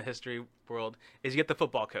stereotype in the history world is you get the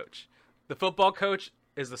football coach. The football coach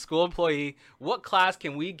is the school employee. What class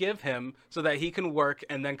can we give him so that he can work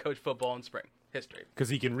and then coach football in spring history? Because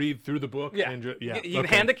he can read through the book. Yeah, and you can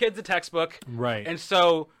hand the kids a textbook, right? And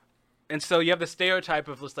so you have the stereotype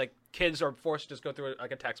of just like kids are forced to just go through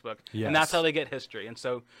like a textbook, and that's how they get history. And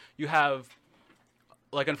so you have,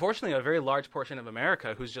 like, unfortunately, a very large portion of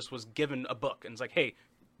America who's just was given a book and it's like, hey,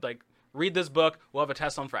 like read this book. We'll have a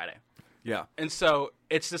test on Friday. Yeah. And so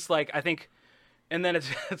it's just like I think. And then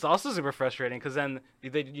it's also super frustrating because then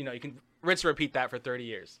you can rinse and repeat that for 30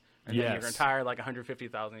 years, and then you're entire like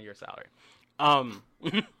 $150,000 a year salary.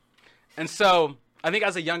 And so I think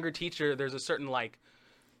as a younger teacher, there's a certain like,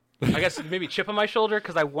 I guess maybe chip on my shoulder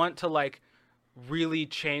because I want to like really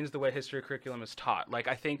change the way history curriculum is taught. Like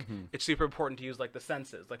I think it's super important to use like the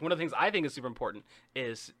senses. Like one of the things I think is super important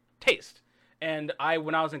is taste. And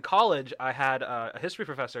when I was in college, I had a history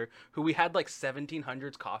professor who we had like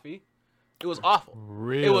 1700s coffee. It was awful.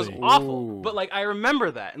 Really? It was awful. Ooh. But like I remember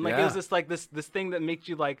that, and like it was just like this thing that makes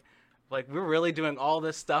you like we're really doing all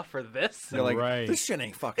this stuff for this. You're like, Right. this shit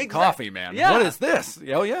ain't fucking Exact- coffee, man. Yeah. What is this?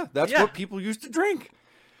 Oh yeah, that's Yeah. what people used to drink.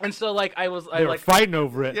 And so like I They were like fighting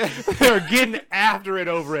over it. They were getting after it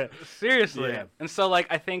over it. seriously. Yeah. And so like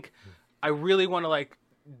I think I really want to like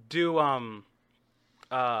do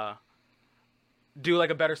like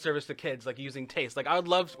a better service to kids, like using taste. Like I would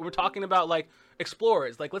love. We're talking about like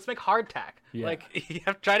explorers. Like let's make hardtack. Yeah. Like you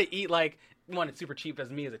have to try to eat like one. It's super cheap as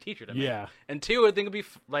me as a teacher to make. Yeah. And two, I think it'd be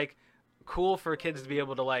like cool for kids to be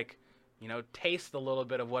able to like taste a little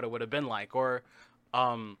bit of what it would have been like. Or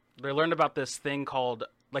they learned about this thing called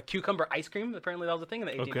like cucumber ice cream. Apparently that was a thing in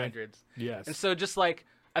the 1800s. Yes. And so just like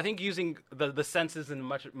I think using the senses in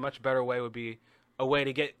a much better way would be a way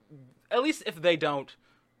to get, at least if they don't.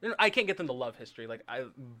 I can't get them to love history,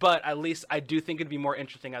 but at least I do think it'd be more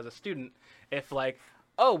interesting as a student if, like,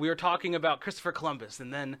 we were talking about Christopher Columbus,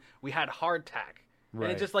 and then we had hardtack, and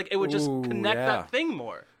it just it would just connect that thing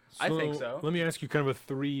more. I think so. Let me ask you kind of a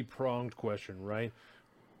three-pronged question, right?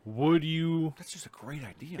 Would you? That's just a great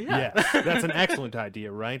idea. Yeah. Yes, that's an excellent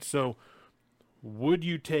idea, right? So, would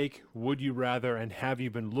you rather, and have you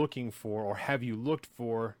been looking for, or have you looked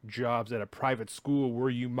for jobs at a private school where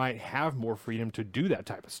you might have more freedom to do that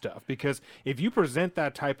type of stuff? Because if you present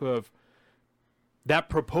that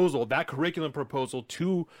proposal, that curriculum proposal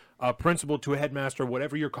to a principal, to a headmaster,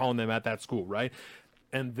 whatever you're calling them at that school, right?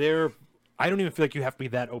 And I don't even feel like you have to be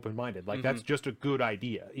that open-minded. Like, that's just a good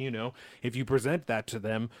idea, If you present that to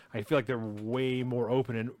them, I feel like they're way more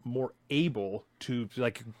open and more able to,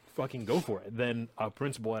 like, fucking go for it than a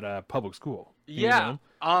principal at a public school. Yeah.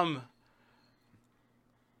 I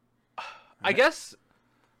guess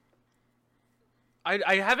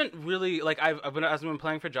I haven't really like as I've been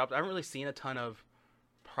playing for jobs. I haven't really seen a ton of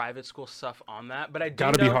private school stuff on that, but I do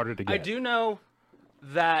Gotta know, be harder to get. I do know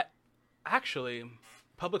that actually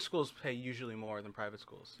public schools pay usually more than private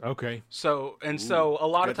schools. Okay. So a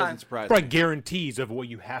lot That of doesn't times, surprise Like me. guarantees of what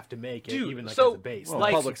you have to make, Dude, even like so- as a base. Well,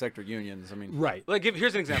 like- public sector unions. I mean, Right. like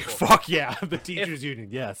here's an example: Fuck yeah, the teachers union.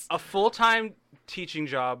 Yes. a full-time teaching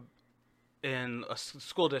job in a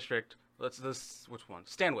school district. Which one?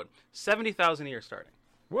 Stanwood, $70,000 a year starting.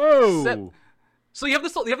 Whoa. So you have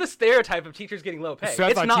this stereotype of teachers getting low pay. So I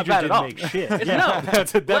It's thought not teachers bad didn't at all. make shit. It's Yeah, no.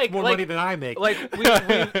 that's Like- more like- money than I make. Like we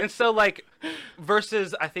and so like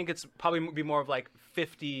versus I think it's probably be more of like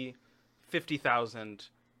 50,000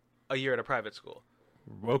 a year at a private school,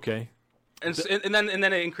 Okay. and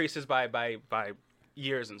then it increases by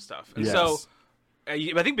years and stuff. And Yes. so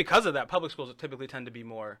I think because of that, public schools typically tend to be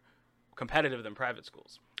more competitive than private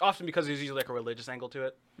schools. Often because there's usually like a religious angle to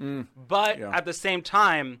it. But Yeah. at the same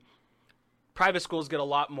time, private schools get a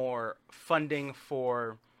lot more funding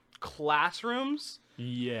for classrooms.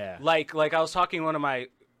 Yeah. Like I was talking to one of my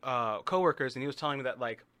coworkers, and he was telling me that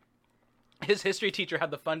like his history teacher had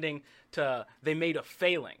the funding they made a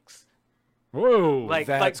phalanx, Whoa. like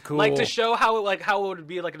That's like to cool. show how it would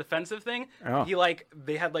be like a defensive thing. Oh.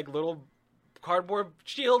 They had like little cardboard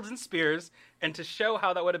shields and spears, and to show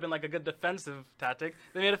how that would have been like a good defensive tactic,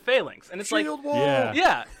 they made a phalanx, and it's shield wall. Yeah.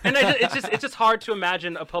 yeah, and it's just hard to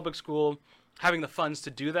imagine a public school having the funds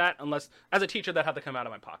to do that unless, as a teacher, that had to come out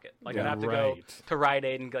of my pocket. Like I'd Yeah, have to right. go to Rite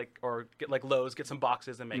Aid and get like Lowe's, get some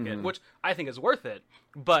boxes and make Mm-hmm. it, which I think is worth it.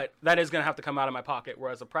 But that is going to have to come out of my pocket.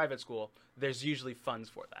 Whereas a private school, there's usually funds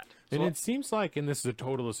for that. And it seems like, and this is a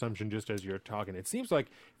total assumption just as you're talking, it seems like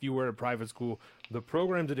if you were at a private school, the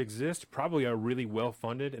programs that exist probably are really well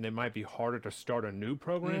funded, and it might be harder to start a new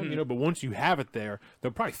program, Mm-hmm. you know, but once you have it there,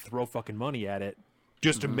 they'll probably throw fucking money at it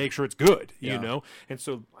just to make sure it's good, you Yeah. know? And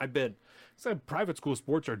so I bet private school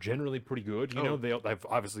sports are generally pretty good. You know, they have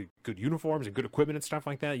obviously good uniforms and good equipment and stuff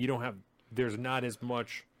like that. There's not as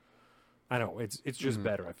much. I know it's just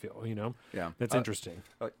better. I feel, you know. Yeah. That's interesting.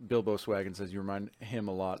 Bilbo Swaggin says you remind him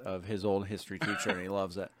a lot of his old history teacher, and he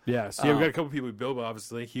loves it. Yeah. So yeah, we got a couple people. Bilbo,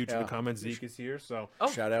 obviously, huge in Yeah. the comments. Zeke is here, so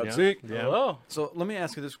Shout out yeah. Zeke. Yeah. Hello. So let me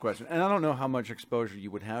ask you this question, and I don't know how much exposure you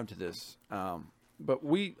would have to this, but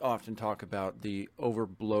we often talk about the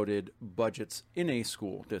over-bloated budgets in a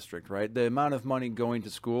school district, right? The amount of money going to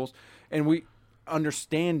schools, and we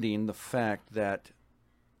understanding the fact that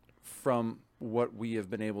from what we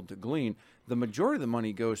have been able to glean, the majority of the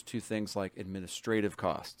money goes to things like administrative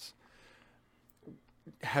costs.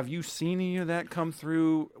 Have you seen any of that come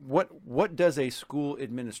through? What does a school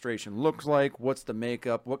administration look like? What's the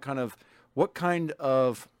makeup? What kind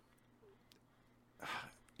of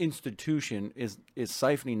institution is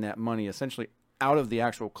siphoning that money essentially out of the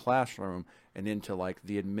actual classroom and into like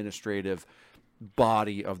the administrative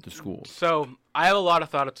body of the schools? So I have a lot of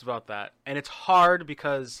thoughts about that, and it's hard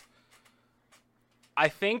because I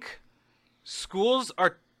think schools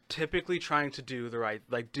are typically trying to do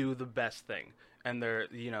the best thing, and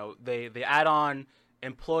they add on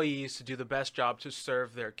employees to do the best job to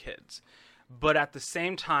serve their kids, but at the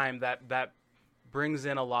same time that brings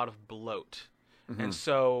in a lot of bloat, and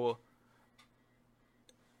so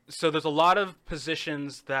there's a lot of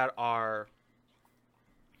positions that are,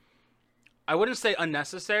 I wouldn't say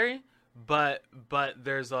unnecessary, but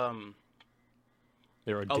there's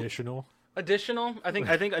They're additional. additional. I think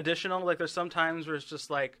additional. Like there's some times where it's just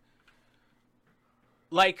like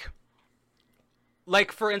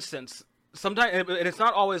for instance, sometimes, and it's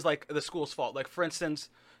not always like the school's fault. Like for instance,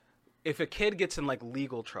 if a kid gets in like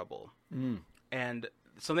legal trouble and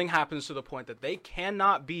something happens to the point that they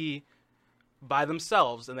cannot be by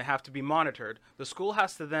themselves and they have to be monitored, the school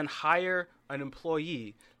has to then hire an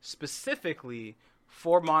employee specifically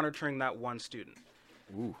for monitoring that one student.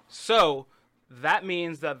 Ooh. So that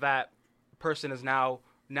means that person is now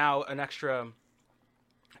an extra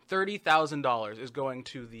 $30,000 is going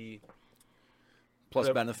to the Plus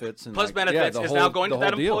benefits and plus like, benefits yeah, is the now whole- going to the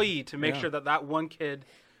that whole deal. employee to make Yeah. sure that one kid,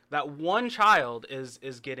 that one child is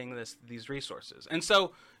getting these resources. And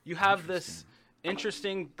so you have this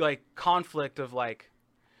interesting like conflict of like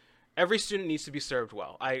every student needs to be served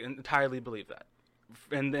well. I entirely believe that.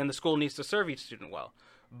 And the school needs to serve each student well.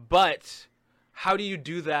 But how do you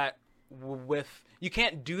do that you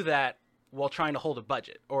can't do that while trying to hold a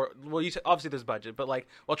budget, or obviously there's budget, but like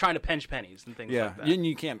while trying to pinch pennies and things Yeah, like that. and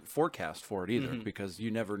you can't forecast for it either because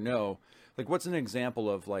you never know. Like, what's an example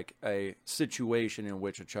of like a situation in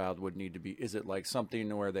which a child would need to be? Is it like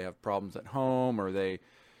something where they have problems at home, or they?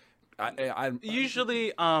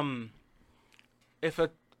 Usually, if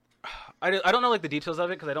I don't know like the details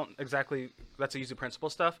of it because I don't exactly. That's usually principal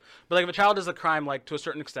stuff. But like if a child does a crime, like to a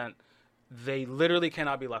certain extent, they literally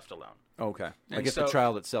cannot be left alone. Okay. And Like if the so-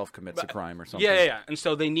 child itself commits a crime or something. Yeah. And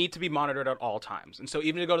so they need to be monitored at all times. And so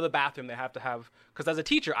even to go to the bathroom, they have to have because as a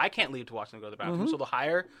teacher, I can't leave to watch them go to the bathroom. So they'll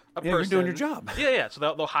hire a Yeah, you're person. doing your job. Yeah. So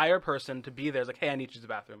they'll hire a person to be there. It's like, hey, I need you to use the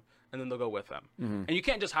bathroom, and then they'll go with them. And you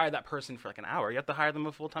can't just hire that person for like an hour. You have to hire them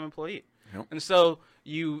a full-time employee. Yep. And so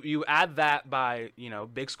you add that by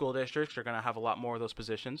big school districts are going to have a lot more of those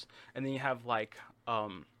positions, and then you have like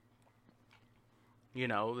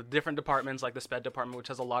the different departments like the SPED department, which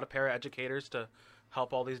has a lot of paraeducators to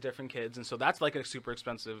help all these different kids, and so that's like a super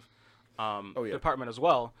expensive department as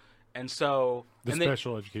well. And so The and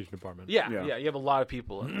special education department. yeah, Yeah. you have a lot of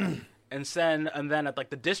people in there. and then at like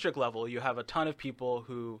the district level, you have a ton of people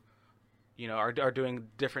who are doing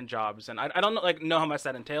different jobs, and I don't know how much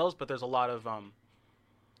that entails, but there's a lot of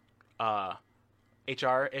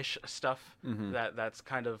HR-ish stuff that's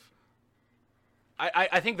kind of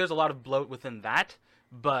I think there's a lot of bloat within that,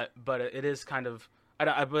 but it is kind of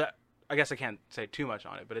I guess I can't say too much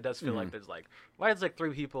on it, but it does feel like there's like why is like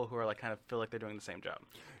three people who are like kind of feel like they're doing the same job.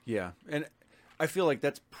 Yeah, and I feel like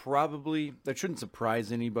that shouldn't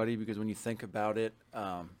surprise anybody because when you think about it,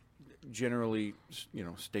 generally,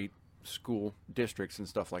 state school districts and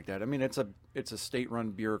stuff like that. I mean, it's a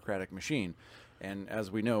state-run bureaucratic machine, and as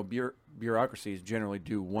we know, bureaucracies generally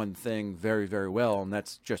do one thing very, very well, and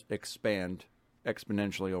that's just expand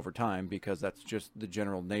exponentially over time because that's just the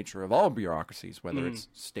general nature of all bureaucracies, whether it's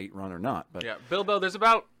state-run or not. But Yeah, Bilbo, there's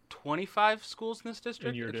about 25 schools in this district.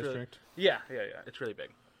 In your It's really- district? yeah. It's really big.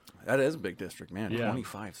 that is a big district, man. Yeah.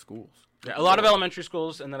 25 schools. Yeah, a lot of elementary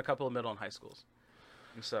schools and then a couple of middle and high schools.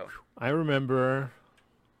 And so, I remember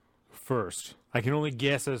first. I can only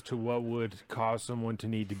guess as to what would cause someone to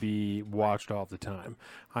need to be watched all the time.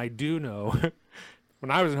 I do know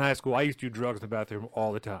when I was in high school, I used to do drugs in the bathroom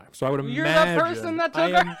all the time. So I would imagine You're that person that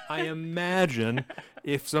took her? I imagine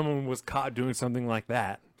if someone was caught doing something like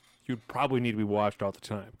that, you'd probably need to be watched all the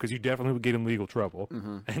time because you definitely would get in legal trouble,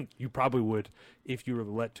 and you probably would, if you were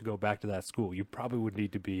let to go back to that school, you probably would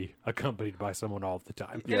need to be accompanied by someone all the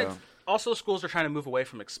time. and it's, also schools are trying to move away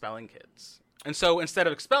from expelling kids. And so instead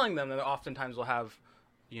of expelling them, they oftentimes will have,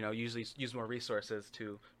 usually use more resources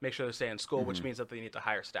to make sure they stay in school, which means that they need to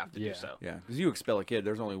hire staff to do so. Yeah, because you expel a kid,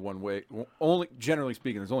 there's only one way. Generally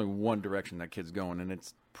speaking, there's only one direction that kid's going, and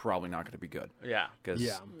it's probably not going to be good. Yeah. Because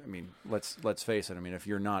Yeah. I mean, let's face it. I mean, if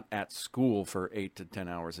you're not at school for 8 to 10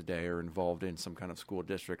 hours a day or involved in some kind of school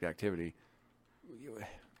district activity,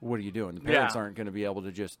 what are you doing? The parents Yeah. aren't going to be able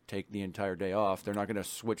to just take the entire day off. They're not going to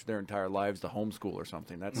switch their entire lives to homeschool or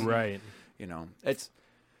something. That's Right.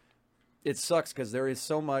 It sucks because there is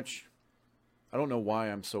so much. I don't know why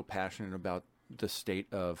I'm so passionate about the state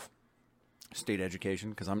of state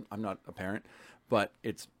education because I'm not a parent, but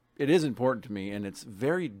it is important to me, and it's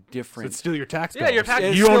very different. It's still your tax Yeah, dollars. your tax-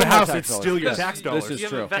 It's You still own a my house, tax it's dollars. still your This- tax dollars. This is You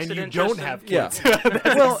have true. invested And you interest don't in- have Yeah. kids.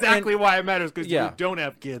 That's Well, exactly why it matters because Yeah. you don't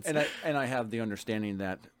have kids. And I have the understanding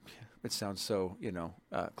that it sounds so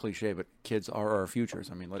cliche, but kids are our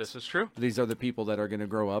futures. I mean, This is true. these are the people that are going to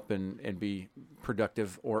grow up and be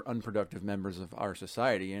productive or unproductive members of our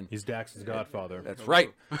society. And He's Dax's godfather. that's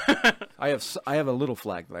right. I have a little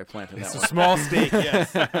flag that I planted It's that a one. small state,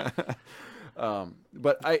 yes.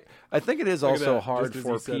 But I think it is Look at also that, hard just as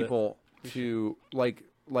for he said it. people to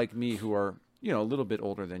like me who are a little bit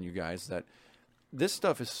older than you guys that this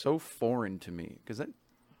stuff is so foreign to me because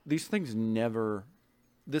these things never.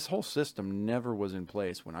 This whole system never was in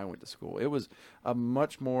place when I went to school. It was a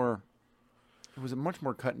much more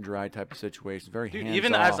cut and dry type of situation. Very Dude, hands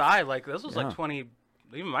even off. as like this was Yeah. like 20,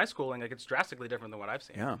 even my schooling, like it's drastically different than what I've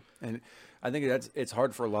seen. Yeah, and I think it's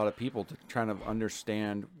hard for a lot of people to try to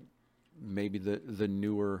understand maybe the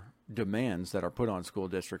newer demands that are put on school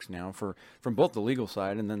districts now from both the legal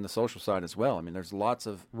side and then the social side as well. I mean, there's lots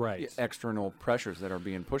of Right. external pressures that are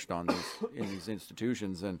being pushed on these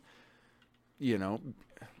institutions, and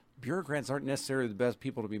bureaucrats aren't necessarily the best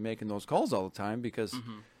people to be making those calls all the time because.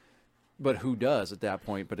 But who does at that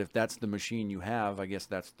point? But if that's the machine you have, I guess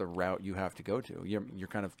that's the route you have to go to. You're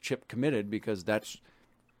kind of chip committed because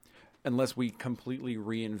unless we completely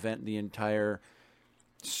reinvent the entire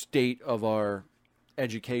state of our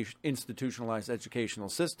institutionalized educational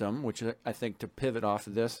system, which I think to pivot off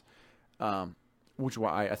of this, which is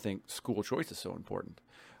why I think school choice is so important.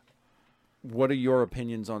 What are your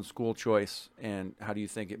opinions on school choice, and how do you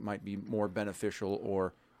think it might be more beneficial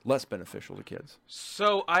or less beneficial to kids?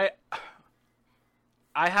 So I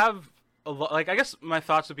have I guess my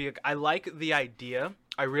thoughts would be I like the idea,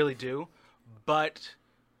 I really do, but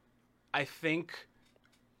I think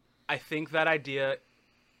that idea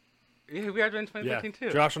Yeah, we graduated in Yeah, 2013 too.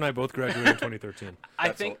 Josh and I both graduated in 2013. I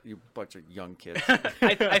That's think you bunch of young kids.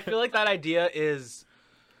 I feel like that idea is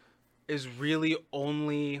really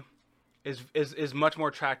only is much more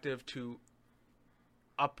attractive to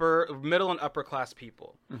middle and upper class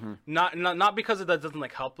people. Mm-hmm. Not because that doesn't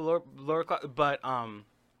like help the lower class, but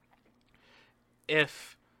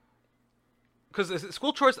if because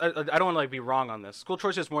school choice, I don't want to like be wrong on this. School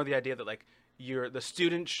choice is more the idea that like the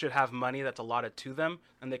student should have money that's allotted to them,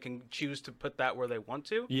 and they can choose to put that where they want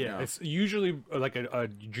to. Yeah, it's usually like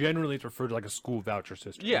generally it's referred to like a school voucher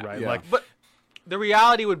system. Yeah, right. Yeah. Like, But the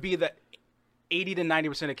reality would be that 80 to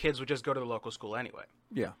 90% of kids would just go to the local school anyway.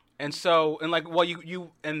 Yeah. And so, and like, well,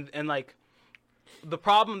 and like, the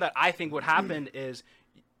problem that I think would happen is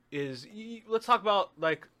let's talk about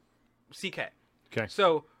like CK. okay,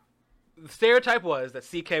 So, the stereotype was that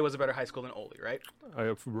CK was a better high school than Ole, right?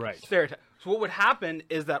 right. Stereotype. So what would happen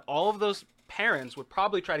is that all of those parents would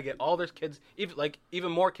probably try to get all their kids,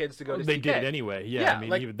 even more kids, to go to They CK. did it anyway. Yeah, Yeah, I mean,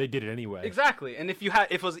 like- they did it anyway. Exactly. And if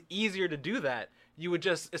it was easier to do that, you would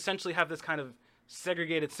just essentially have this kind of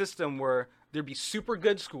segregated system where there'd be super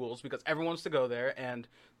good schools because everyone wants to go there, and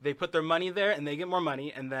they put their money there and they get more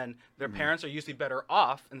money, and then their parents are usually better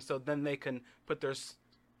off, and so then they can put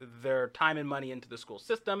their time and money into the school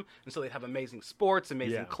system, and so they'd have amazing sports,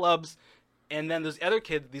 amazing Yeah. clubs, and then these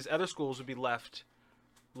other schools would be left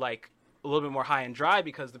like a little bit more high and dry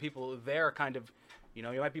because the people there are kind of, you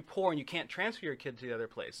might be poor and you can't transfer your kid to the other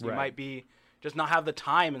place. You Right. might be just not have the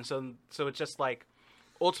time, and so it's just like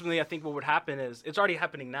ultimately I think what would happen is it's already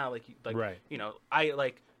happening now. Like Right. I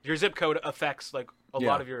like your zip code affects like a Yeah.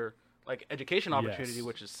 lot of your like education opportunity, Yes.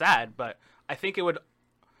 which is sad. But I think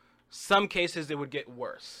some cases it would get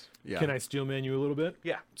worse. Yeah. Can I steel man you a little bit?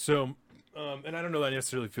 Yeah. So, and I don't know that I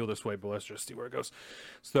necessarily feel this way, but let's just see where it goes.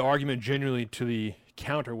 So the argument generally to the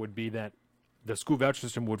counter would be that the school voucher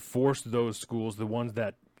system would force those schools, the ones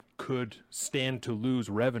that could stand to lose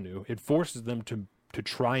revenue, it forces them to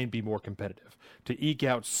try and be more competitive, to eke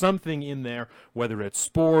out something in there, whether it's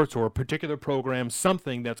sports or a particular program,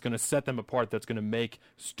 something that's going to set them apart, that's going to make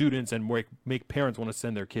students and make parents want to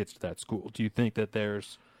send their kids to that school. Do you think that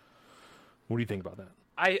what do you think about that?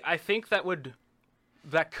 I think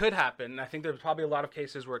that could happen. I think there's probably a lot of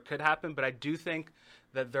cases where it could happen, but I do think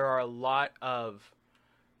that there are a lot of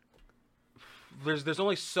there's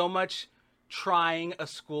only so much trying a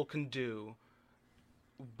school can do,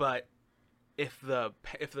 but if the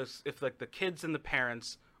kids and the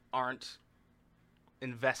parents aren't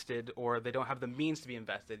invested or they don't have the means to be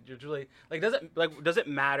invested, you're really does it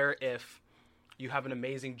matter if you have an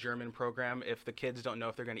amazing German program if the kids don't know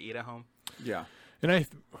if they're going to eat at home? Yeah. And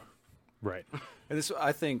right. And this,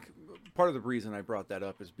 I think, part of the reason I brought that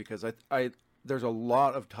up is because I there's a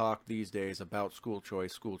lot of talk these days about school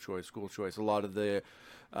choice. A lot of the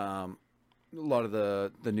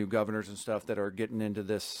new governors and stuff that are getting into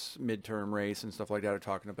this midterm race and stuff like that are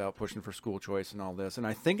talking about pushing for school choice and all this. And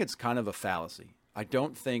I think it's kind of a fallacy. I do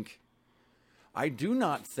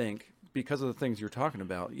not think, because of the things you're talking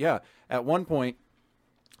about, yeah, at one point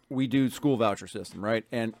we do school voucher system, right?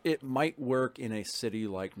 And it might work in a city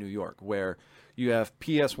like New York where you have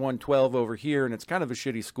PS 112 over here and it's kind of a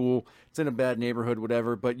shitty school. It's in a bad neighborhood,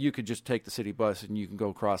 whatever, but you could just take the city bus and you can go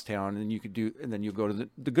across town and then you go to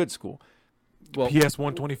the good school. Well, PS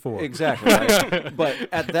 124. Exactly. Right? But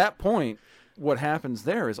at that point, what happens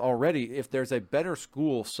there is already, if there's a better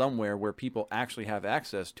school somewhere where people actually have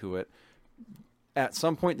access to it, at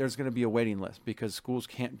some point there's going to be a waiting list because schools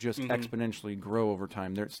can't just exponentially grow over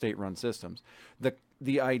time. They're state-run systems.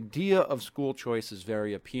 The idea of school choice is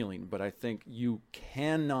very appealing, but I think you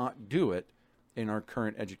cannot do it in our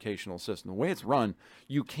current educational system. The way it's run,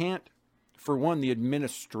 you can't, for one, the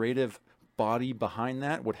administrative body behind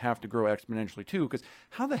that would have to grow exponentially too, because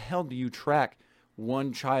how the hell do you track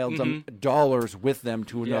one child's dollars with them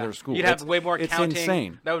to another school? You'd have way more it's counting.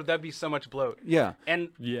 Insane. That'd be so much bloat. Yeah. And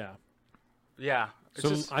Yeah. yeah. It's So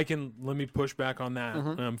just, let me push back on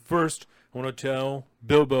that. First, I want to tell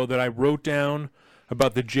Bilbo that I wrote down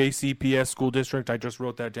about the JCPS school district. I just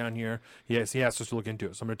wrote that down here. Yes, he asked us to look into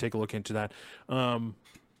it, so I'm going to take a look into that.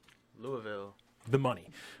 Louisville. The money.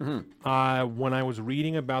 When I was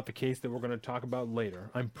reading about the case that we're going to talk about later,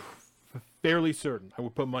 I'm fairly certain I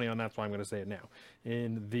would put money on that's why I'm going to say it now.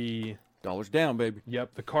 In the Dollars down, baby.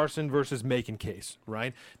 Yep, the Carson versus Macon case,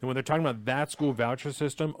 right? And when they're talking about that school voucher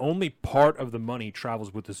system, only part of the money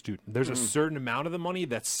travels with the student. There's a certain amount of the money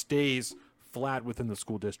that stays flat within the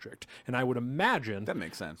school district. And I would imagine That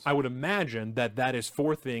makes sense. I would imagine that is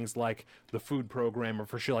for things like the food program or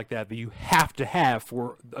for shit like that you have to have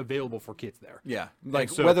available for kids there. Yeah. Like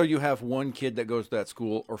so- whether you have one kid that goes to that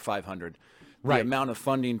school or 500, Right. the amount of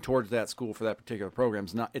funding towards that school for that particular program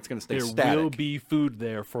is not. It's going to stay There static. will be food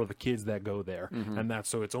there for the kids that go there, and that's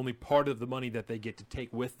so it's only part of the money that they get to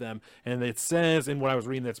take with them. And it says in what I was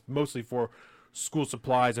reading that's mostly for school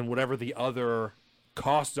supplies and whatever the other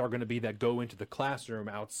costs are going to be that go into the classroom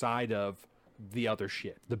outside of the other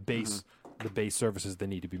shit, the base services that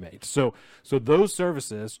need to be made. So those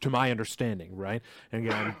services, to my understanding, right? And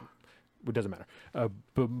again, it doesn't matter.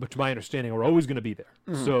 But to my understanding, are always going to be there.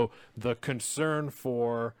 So the concern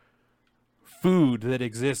for food that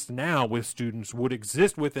exists now with students would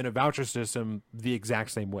exist within a voucher system the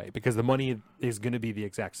exact same way, because the money is going to be the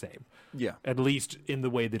exact same. Yeah. At least in the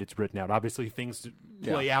way that it's written out. Obviously, things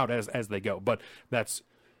play out as they go. But that's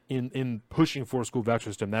in pushing for a school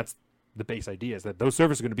voucher system, that's the base idea, is that those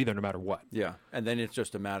services are going to be there no matter what. Yeah, and then it's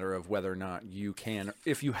just a matter of whether or not you can,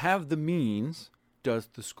 if you have the means, does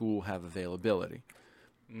the school have availability?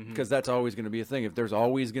 Because that's always going to be a thing. If there's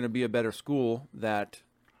always going to be a better school that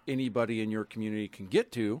anybody in your community can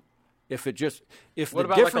get to, if what the about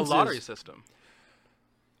like a difference lottery is, system?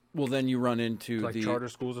 well, then you run into Like the charter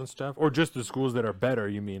schools and stuff? Or just the schools that are better,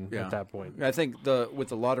 you mean, Yeah. at that point? I think with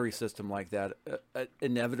the lottery system like that,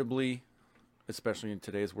 inevitably, especially in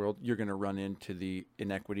today's world, you're going to run into the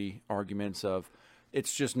inequity arguments of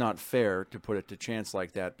it's just not fair to put it to chance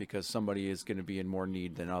like that because somebody is going to be in more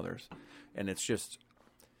need than others, and it's just.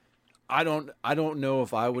 I don't know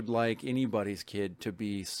if I would like anybody's kid to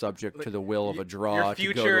be subject to the will of a draw. Your to go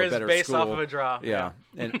future to a is better based off school. of a draw. Yeah,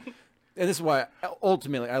 and this is why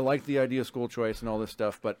ultimately I like the idea of school choice and all this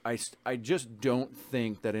stuff, but I just don't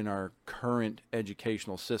think that in our current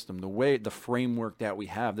educational system, the framework that we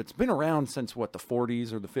have that's been around since the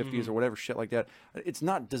 40s or the 50s or whatever shit like that, it's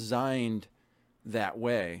not designed that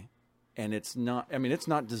way, and it's not. I mean, it's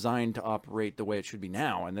not designed to operate the way it should be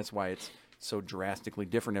now, and that's why it's so drastically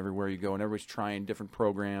different everywhere you go, and everybody's trying different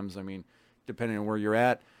programs. I mean, depending on where you're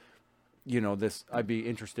at, I'd be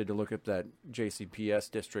interested to look at that JCPS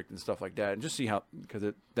district and stuff like that, and just see how,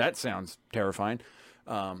 because that sounds terrifying,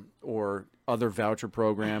 or other voucher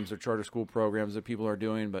programs or charter school programs that people are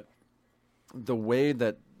doing. But the way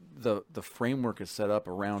that the framework is set up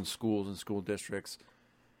around schools and school districts,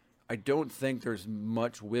 I don't think there's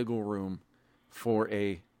much wiggle room for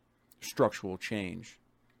a structural change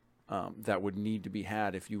that would need to be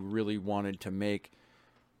had if you really wanted to make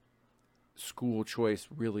school choice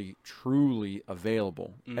really truly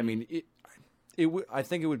available. I mean, I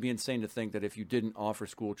think it would be insane to think that if you didn't offer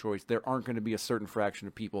school choice, there aren't going to be a certain fraction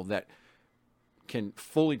of people that can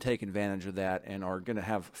fully take advantage of that and are going to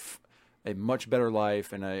have a much better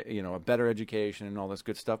life and a better education and all this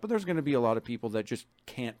good stuff. But there's going to be a lot of people that just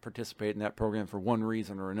can't participate in that program for one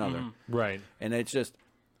reason or another. Right. And it's just,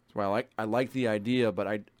 well, I like the idea, but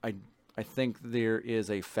I think there is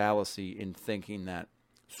a fallacy in thinking that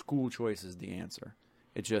school choice is the answer.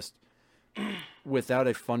 It just, without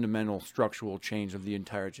a fundamental structural change of the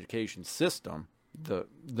entire education system, the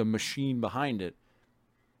machine behind it,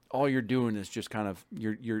 all you're doing is just kind of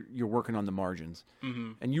you're working on the margins,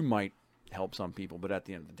 and you might help some people, but at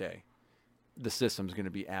the end of the day, the system's going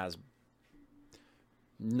to be as,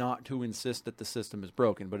 not to insist that the system is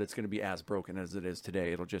broken, but it's going to be as broken as it is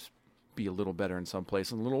today. It'll just be a little better in some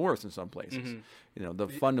places and a little worse in some places. The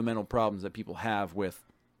fundamental problems that people have with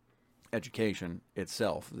education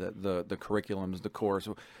itself, the curriculums, the course,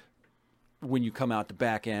 when you come out the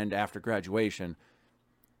back end after graduation,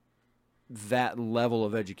 that level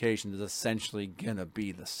of education is essentially going to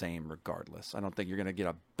be the same regardless. I don't think you're going to get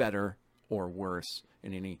a better or worse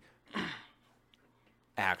in any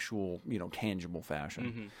actual, tangible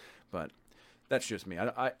fashion. But that's just me.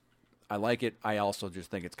 I like it. I also just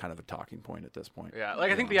think it's kind of a talking point at this point. Yeah,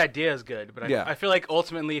 I think the idea is good, but I feel like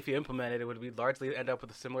ultimately, if you implement it, it would be largely end up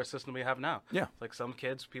with a similar system we have now. Yeah. Like some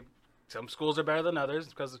schools are better than others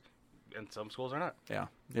and some schools are not. Yeah.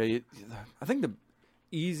 I think the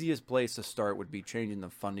easiest place to start would be changing the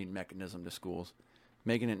funding mechanism to schools,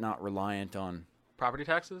 making it not reliant on Property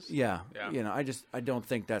taxes? Yeah. Yeah. I don't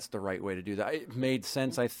think that's the right way to do that. It made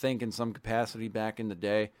sense, I think, in some capacity back in the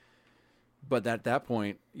day. But at that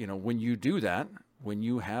point, when you do that, when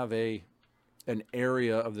you have an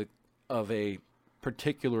area of a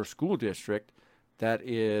particular school district that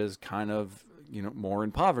is kind of, more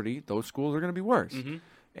in poverty, those schools are going to be worse.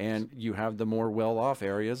 And you have the more well-off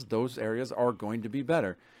areas, those areas are going to be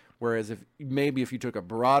better. Whereas if you took a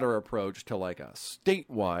broader approach to like a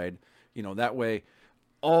statewide, that way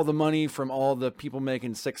all the money from all the people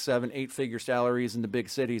making 6, 7, 8-figure salaries in the big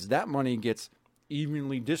cities, that money gets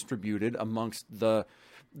evenly distributed amongst the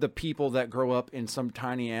people that grow up in some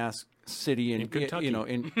tiny ass city in Kentucky.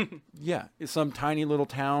 some tiny little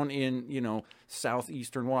town in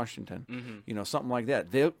southeastern Washington, something like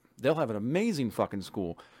that. They'll have an amazing fucking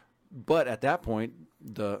school, but at that point,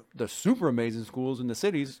 the super amazing schools in the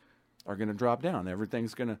cities are going to drop down.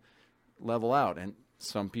 Everything's going to level out, and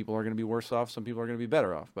some people are going to be worse off, some people are going to be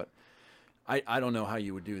better off. But I don't know how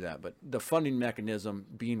you would do that. But the funding mechanism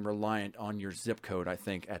being reliant on your zip code, I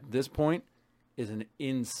think at this point, is an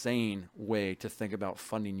insane way to think about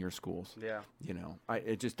funding your schools. Yeah.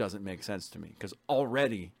 It just doesn't make sense to me because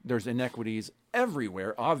already there's inequities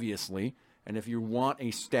everywhere, obviously. And if you want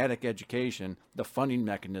a static education, the funding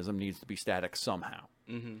mechanism needs to be static somehow.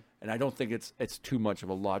 Mm-hmm. And I don't think it's too much of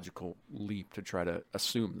a logical leap to try to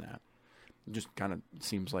assume that. It just kind of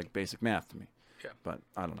seems like basic math to me. Yeah. But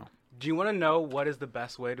I don't know. Do you want to know what is the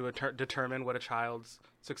best way to determine what a child's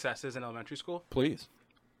success is in elementary school? Please.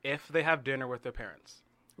 If they have dinner with their parents.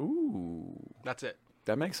 Ooh. That's it.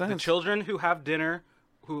 That makes sense. The children who have dinner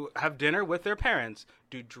with their parents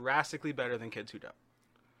do drastically better than kids who don't.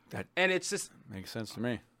 And it's just makes sense to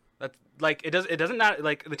me. That's like it doesn't matter.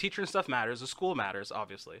 Like the teacher and stuff matters, the school matters,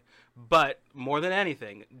 obviously, but more than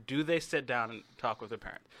anything, do they sit down and talk with their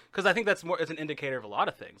parents? Because I think it's an indicator of a lot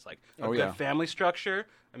of things, like a good family structure.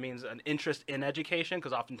 It means an interest in education,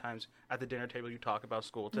 because oftentimes at the dinner table you talk about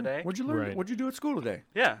school today. What'd you learn? Right. What'd you do at school today?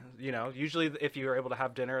 Yeah, usually if you're able to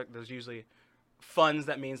have dinner, there's usually funds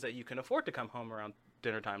that means that you can afford to come home around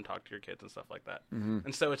dinner time, talk to your kids and stuff like that. Mm-hmm.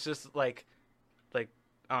 And so it's just like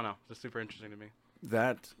I don't know, it's super interesting to me.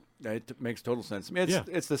 That makes total sense. I mean,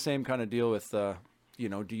 it's the same kind of deal with, do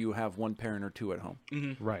you have one parent or two at home?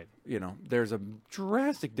 Mm-hmm. Right. There's a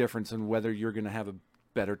drastic difference in whether you're going to have a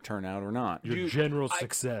better turnout or not. Your general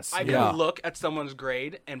success. I can look at someone's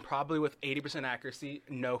grade and probably with 80% accuracy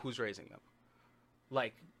know who's raising them.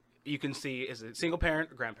 Like, you can see, is it single parent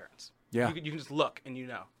or grandparents? Yeah. You can just look and you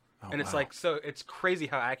know. Oh, and it's wow. so it's crazy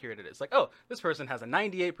how accurate it is. Like, oh, this person has a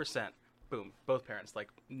 98%. Boom. Both parents, like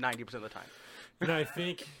 90% of the time. And I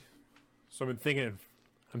think, so I'm thinking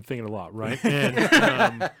a lot, right?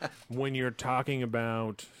 And when you're talking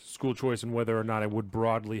about school choice and whether or not it would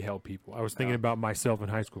broadly help people, I was thinking about myself in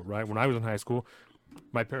high school, right? When I was in high school,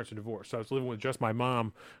 my parents were divorced. So I was living with just my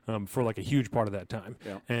mom for like a huge part of that time.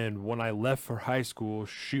 Yeah. And when I left for high school,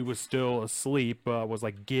 she was still asleep, was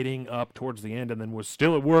like getting up towards the end, and then was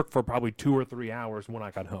still at work for probably 2 or 3 hours when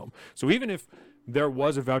I got home. So even if there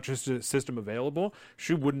was a voucher system available,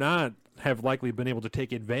 she would not have likely been able to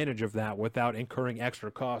take advantage of that without incurring extra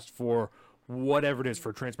cost for whatever it is,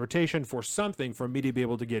 for transportation, for something, for me to be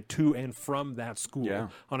able to get to and from that school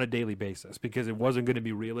on a daily basis, because it wasn't going to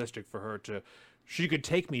be realistic for her to. She could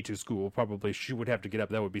take me to school. Probably she would have to get up.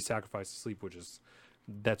 That would be sacrifice of sleep, which is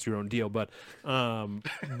that's your own deal. But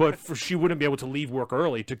she wouldn't be able to leave work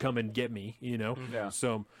early to come and get me. Yeah.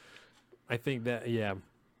 So I think that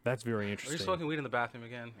that's very interesting. Are you smoking weed in the bathroom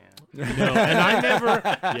again? Yeah. No, and I never.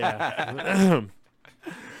 Yeah.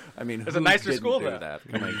 I mean, it's a nicer school do than that.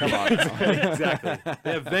 I mean, come on. Exactly.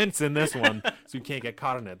 They have vents in this one, so you can't get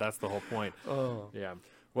caught in it. That's the whole point. Oh. Yeah.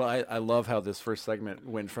 Well, I love how this first segment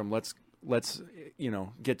went from let's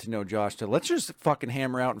get to know Josh to let's just fucking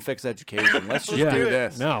hammer out and fix education. Let's just do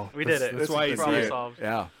this. No, we did it. That's why he's problem here. solved.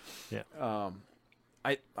 Yeah. Yeah.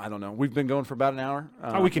 I don't know. We've been going for about an hour.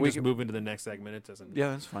 We can just move into the next segment. It doesn't. Yeah,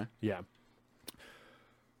 that's fine. Yeah.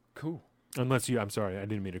 Cool. Unless you, I'm sorry, I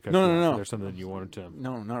didn't mean to cut No, you no, off. no. There's something you wanted to.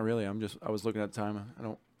 No, not really. I was looking at time.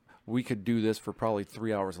 We could do this for probably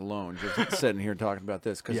 3 hours alone, just sitting here talking about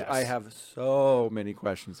this, because Yes. I have so many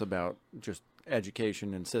questions about just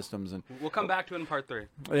education and systems. And We'll come back to it in part 3.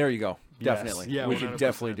 there you go. Yes. Definitely. Yeah, we could 100%.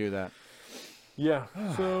 definitely do that. Yeah.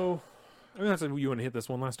 So, I mean, you want to hit this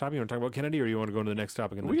one last topic? You want to talk about Kennedy, or you want to go into the next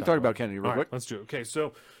topic? And We then can talk about Kennedy real All right, quick. let's do it. Okay,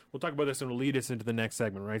 so we'll talk about this and it'll lead us into the next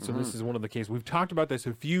segment, right? So this is one of the cases. We've talked about this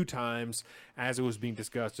a few times as it was being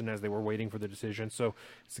discussed and as they were waiting for the decision. So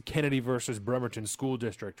it's the Kennedy versus Bremerton School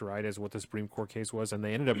District, right, is what the Supreme Court case was, and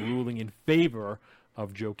they ended up ruling in favor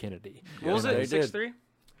of Joe Kennedy. What was they it? did. 6-3?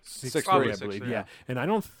 6-3, Probably I believe. 6-3, Yeah, and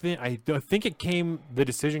I think the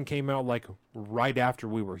decision came out like right after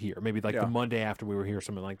we were here, maybe like the Monday after we were here,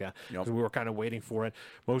 something like that. Yep. Because we were kind of waiting for it,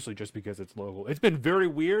 mostly just because it's local. It's been very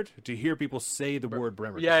weird to hear people say the word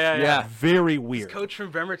Bremerton. Yeah. Very weird. Coach from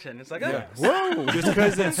Bremerton. It's like, Whoa! Just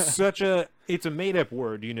because it's a made up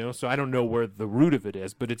word, So I don't know where the root of it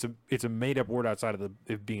is, but it's a made up word outside of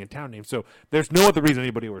it being a town name. So there's no other reason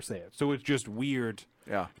anybody would say it. So it's just weird.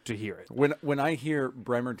 Yeah. To hear it. When I hear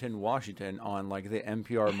Bremerton, Washington on like the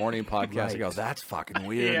NPR morning podcast, I go, that's fucking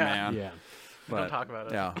weird, man. Yeah. don't talk about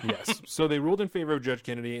it. Yeah. Yes. So they ruled in favor of Judge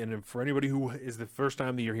Kennedy, and for anybody who is the first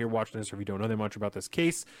time that you're here watching this, or if you don't know that much about this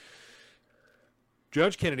case,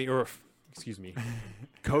 Judge Kennedy, or excuse me,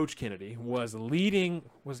 Coach Kennedy was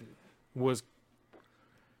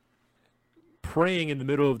praying in the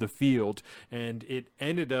middle of the field, and it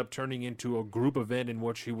ended up turning into a group event in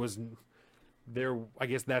which he was there. I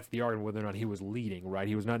guess that's the argument, whether or not he was leading, right?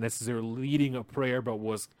 He was not necessarily leading a prayer, but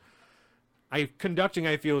was conducting,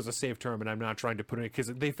 I feel, is a safe term, and I'm not trying to put it because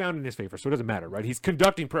they found in his favor, so it doesn't matter, right? He's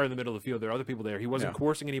conducting prayer in the middle of the field. There are other people there. He wasn't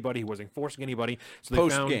coercing anybody. He wasn't forcing anybody. So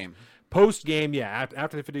Post game, yeah,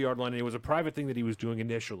 after the 50-yard line, and it was a private thing that he was doing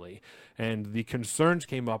initially. And the concerns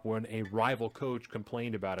came up when a rival coach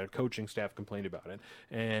complained about it, coaching staff complained about it,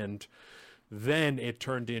 and then it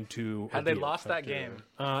turned into Had they lost that game?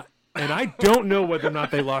 And I don't know whether or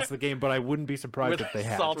not they lost the game, but I wouldn't be surprised if they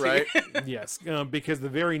had. Salty. Right? Yes, because the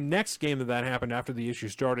very next game that happened after the issue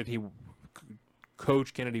started,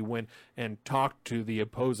 Coach Kennedy went and talked to the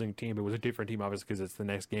opposing team. It was a different team, obviously, because it's the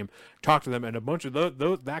next game. Talked to them, and a bunch of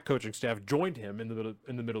that coaching staff joined him in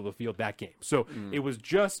the middle of the field that game. So it was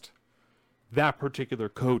just that particular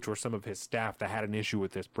coach or some of his staff that had an issue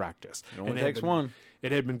with this practice. It only takes one.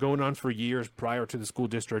 It had been going on for years prior to the school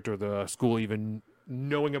district or the school even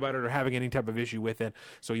knowing about it or having any type of issue with it.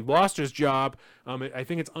 So he lost his job. I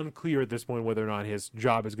think it's unclear at this point whether or not his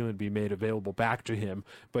job is going to be made available back to him.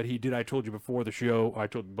 But he did. I told you before the show, I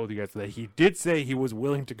told both of you guys that he did say he was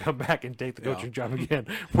willing to come back and take the coaching job again,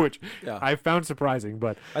 which I found surprising.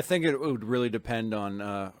 But I think it would really depend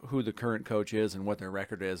on who the current coach is and what their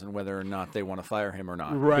record is and whether or not they want to fire him or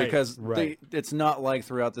not. Right, because right. It's not like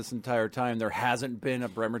throughout this entire time there hasn't been a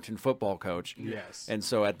Bremerton football coach. Yes. And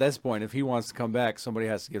so at this point, if he wants to come back, somebody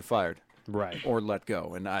has to get fired. Right. Or let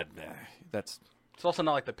go. And that's... It's also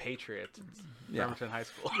not like the Patriots. It's Bremerton High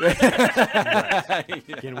School. Right.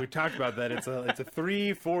 Again, we talked about that. It's a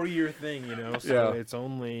 3-4 year thing, so it's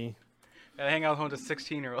only... Gotta hang out home to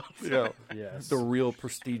 16-year-olds. Yeah. Yes. The real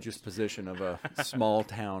prestigious position of a small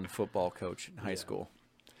town football coach in high school.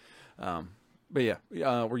 But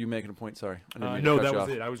were you making a point? Sorry. I didn't mean to no, cut that you was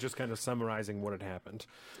off. it. I was just kind of summarizing what had happened.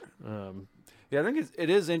 I think it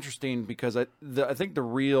is interesting because I think the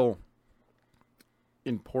real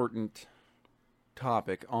important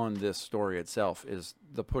topic on this story itself is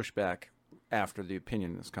the pushback after the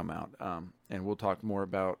opinion has come out. And we'll talk more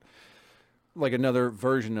about like another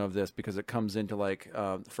version of this because it comes into like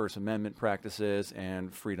First Amendment practices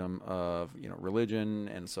and freedom of religion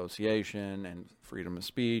and association and freedom of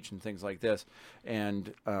speech and things like this.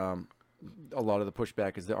 And a lot of the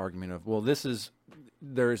pushback is the argument of, well,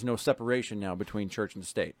 there is no separation now between church and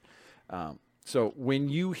state. So when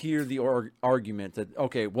you hear the argument that,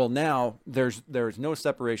 okay, well, now there's no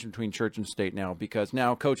separation between church and state now because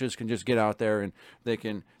now coaches can just get out there and they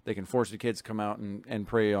can force the kids to come out and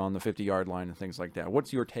pray on the 50-yard line and things like that.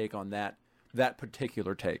 What's your take on that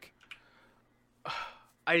particular take?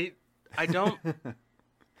 I don't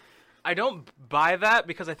I don't buy that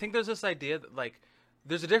because I think there's this idea that like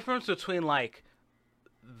there's a difference between like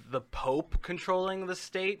the Pope controlling the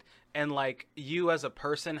state and like you as a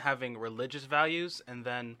person having religious values and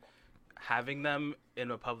then having them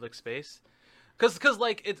in a public space. Cause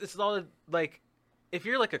like it's all like if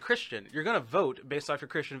you're like a Christian, you're gonna vote based off your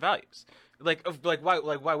Christian values. Why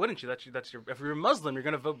wouldn't you? That's your if you're a Muslim, you're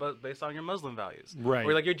gonna vote based on your Muslim values, right?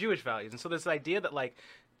 Or like your Jewish values. And so this idea that like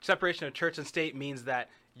separation of church and state means that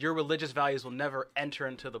your religious values will never enter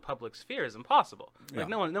into the public sphere is impossible. Like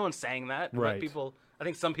no one's saying that. Right. But I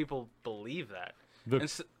think some people believe that.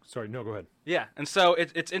 Sorry, no, go ahead. Yeah, and so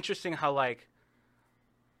it's interesting how like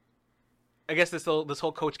I guess this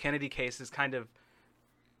whole Coach Kennedy case is kind of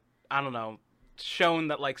I don't know shown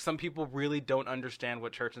that like some people really don't understand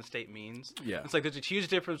what church and state means. Yeah, it's like there's a huge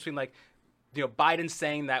difference between like Biden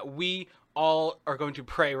saying that we all are going to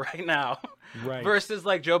pray right now, right, versus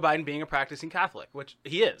like Joe Biden being a practicing Catholic, which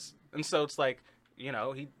he is, and so it's like he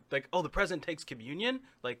like the president takes communion,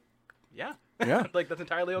 like yeah, like that's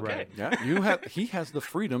entirely okay. Right. Yeah, he has the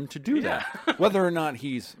freedom to do that. Whether or not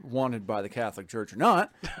he's wanted by the Catholic Church or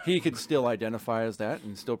not, he can still identify as that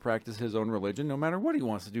and still practice his own religion no matter what he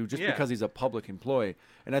wants to do just because he's a public employee.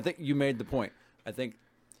 And I think you made the point. I think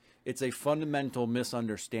it's a fundamental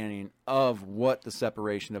misunderstanding of what the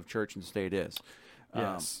separation of church and state is.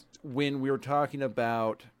 Yes. When we were talking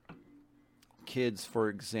about kids, for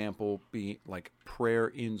example, be like prayer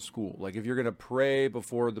in school. Like if you're going to pray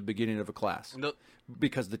before the beginning of a class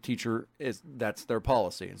because the teacher that's their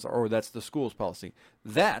policy or that's the school's policy.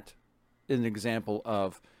 That is an example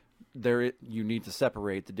of you need to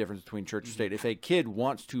separate the difference between church and state. If a kid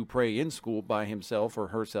wants to pray in school by himself or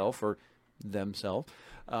herself or themselves,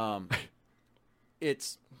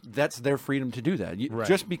 that's their freedom to do that. Right.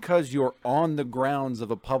 Just because you're on the grounds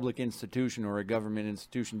of a public institution or a government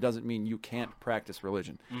institution doesn't mean you can't practice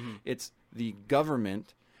religion. It's the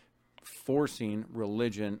government forcing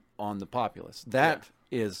religion on the populace. That's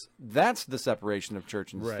the separation of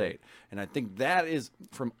church and Right. state. And I think that is,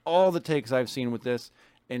 from all the takes I've seen with this,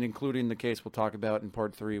 and including the case we'll talk about in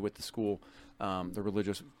part 3 with the school, the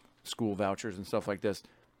religious school vouchers and stuff like this,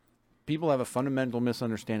 people have a fundamental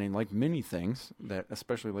misunderstanding, like many things, that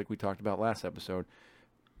especially like we talked about last episode,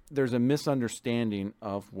 there's a misunderstanding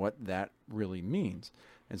of what that really means.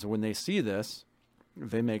 And so when they see this,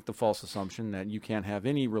 they make the false assumption that you can't have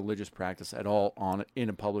any religious practice at all in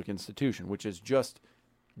a public institution, which is just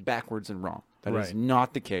backwards and wrong. That is Right.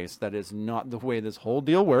 not the case. That is not the way this whole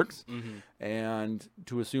deal works. And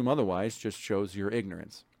to assume otherwise just shows your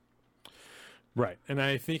ignorance. Right. And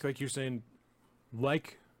I think, like you're saying,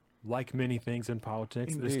 like many things in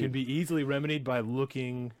politics, this Indeed. can be easily remedied by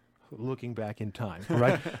looking back in time,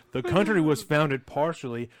 right? The country was founded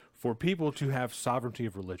partially for people to have sovereignty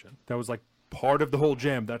of religion. That was like part of the whole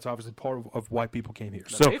gem. That's obviously part of why people came here.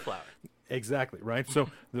 The Mayflower. Exactly, right? So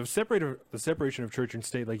the separation of church and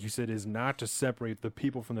state, like you said, is not to separate the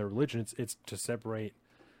people from their religion. It's to separate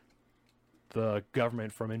the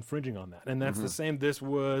government from infringing on that. And that's the same.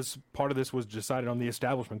 Part of this was decided on the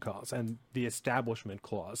Establishment Clause and the Establishment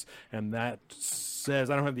Clause. And that says,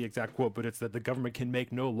 I don't have the exact quote, but it's that the government can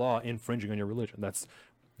make no law infringing on your religion. That's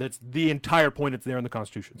the entire point. It's there in the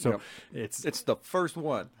Constitution. So Yep. It's the first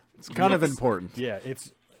one. It's kind of important. yeah,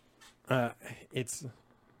 it's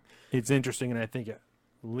interesting, and I think it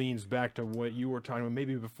leans back to what you were talking about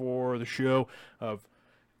maybe before the show of,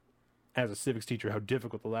 as a civics teacher, how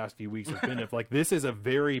difficult the last few weeks have been. If like this is a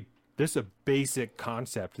basic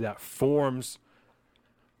concept that forms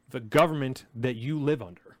the government that you live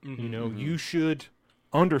under. You know, you should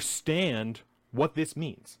understand what this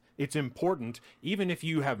means. It's important, even if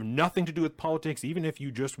you have nothing to do with politics, even if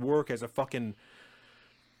you just work as a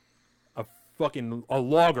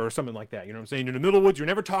logger or something like that. You know what I'm saying? In the middle of the woods, you're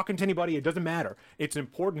never talking to anybody. It doesn't matter. It's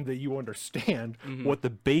important that you understand what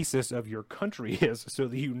the basis of your country is so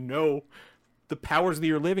that you know the powers that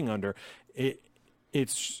you're living under.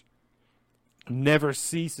 It's never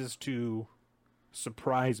ceases to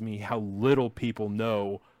surprise me how little people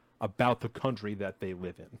know about the country that they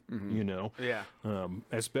live in, you know? Yeah.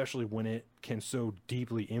 Especially when it can so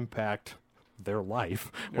deeply impact their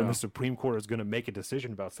life, when the Supreme Court is going to make a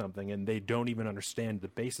decision about something and they don't even understand the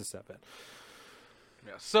basis of it.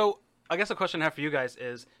 Yeah. So I guess a question I have for you guys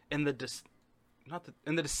is, in the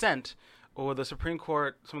dissent, or the Supreme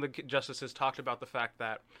Court, some of the justices talked about the fact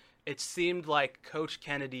that it seemed like Coach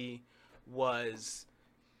Kennedy was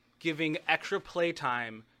giving extra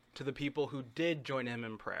playtime to the people who did join him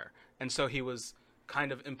in prayer. And so he was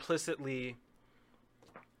kind of implicitly,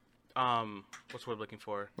 what's the word I'm looking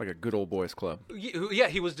for? Like a good old boys club. Yeah,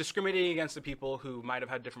 he was discriminating against the people who might have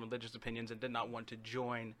had different religious opinions and did not want to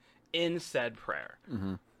join in said prayer.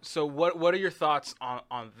 So what are your thoughts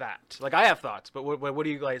on that? Like, I have thoughts, but what do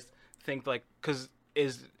you guys think? Like, because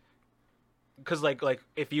like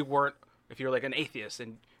if you're like an atheist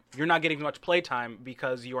and you're not getting much playtime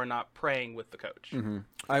because you are not praying with the coach.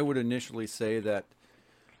 I would initially say that,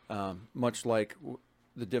 much like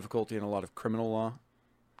the difficulty in a lot of criminal law,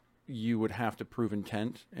 you would have to prove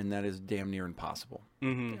intent, and that is damn near impossible.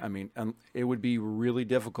 I mean, it would be really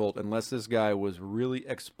difficult unless this guy was really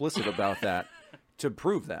explicit about that to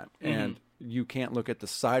prove that. And you can't look at the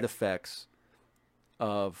side effects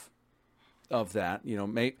of that. You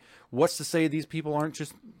know, what's to say these people aren't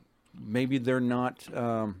just... Maybe they're not.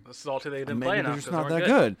 Salty they didn't maybe play they're enough. just 'cause not they that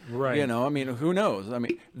weren't good. Right. You know, I mean, who knows? I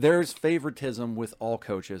mean, there's favoritism with all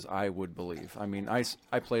coaches, I would believe. I mean, I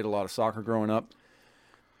played a lot of soccer growing up.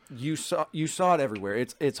 You saw it everywhere.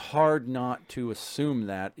 It's hard not to assume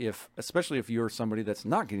that, especially if you're somebody that's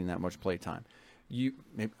not getting that much play time.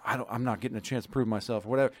 I'm not getting a chance to prove myself.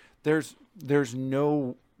 Whatever. There's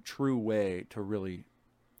no true way to really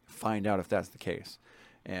find out if that's the case,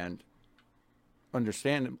 and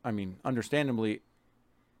understandably,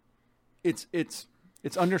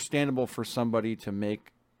 it's understandable for somebody to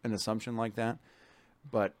make an assumption like that,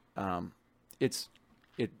 but it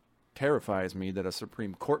terrifies me that a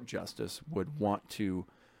Supreme Court justice would want to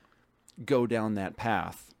go down that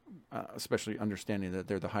path, especially understanding that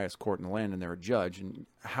they're the highest court in the land and they're a judge. And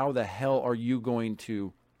how the hell are you going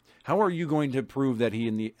to prove that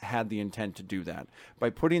he had the intent to do that? By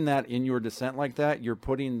putting that in your dissent like that, you're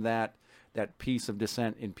putting that piece of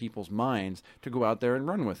dissent in people's minds to go out there and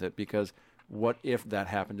run with it, because what if that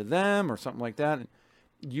happened to them or something like that?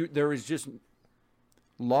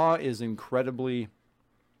 Law is incredibly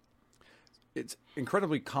it's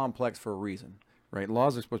incredibly complex for a reason, right?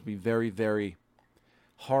 Laws are supposed to be very, very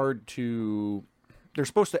hard to. They're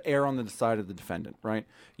supposed to err on the side of the defendant, right?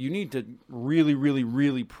 You need to really, really,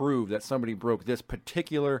 really prove that somebody broke this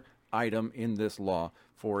particular item in this law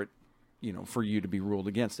for it, for you to be ruled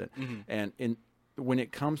against it. And when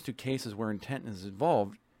it comes to cases where intent is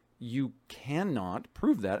involved, you cannot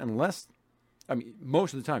prove that unless,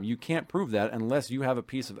 most of the time, you can't prove that unless you have a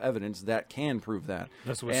piece of evidence that can prove that.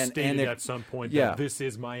 That's what's stated at some point. Yeah. That this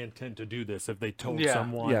is my intent to do this. If they told Yeah.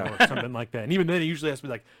 someone Yeah. or something like that, and even then, it usually has to be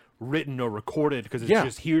like written or recorded because it's Yeah.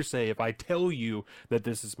 just hearsay. If I tell you that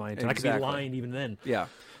this is my intent, I could be Exactly. lying even then. Yeah,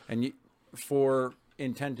 and for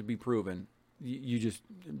intent to be proven, you just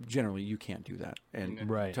generally you can't do that, and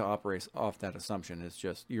Right. to operate off that assumption is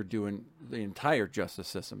just you're doing the entire justice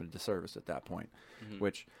system a disservice at that point.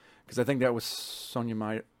 Which, because I think that was Sonia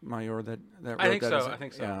Mayor that wrote I think that. so. is it? I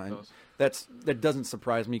think so. Yeah, and Those. that doesn't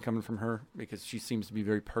surprise me coming from her because she seems to be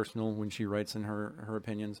very personal when she writes in her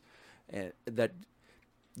opinions, and that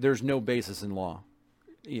there's no basis in law.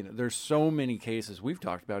 There's so many cases we've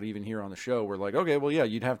talked about even here on the show where like, okay, well, yeah,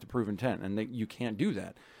 you'd have to prove intent, and you can't do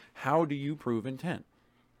that. How do you prove intent?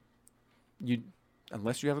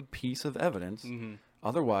 Unless you have a piece of evidence.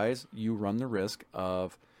 Otherwise, you run the risk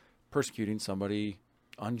of persecuting somebody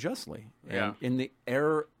unjustly. Yeah. And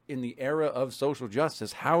in the era of social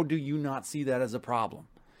justice, how do you not see that as a problem?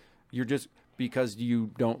 You're just because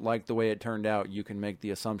you don't like the way it turned out, you can make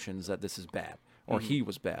the assumptions that this is bad or he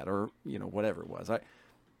was bad or whatever it was.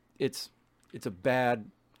 It's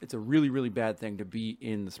a really, really bad thing to be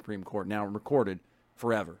in the Supreme Court now recorded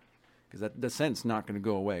forever, because the sentence not going to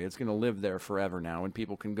go away. It's going to live there forever now, and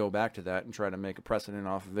people can go back to that and try to make a precedent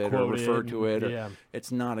off of it or Quote refer it, to it. yeah.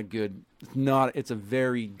 It's not a good. It's a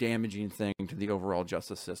very damaging thing to the overall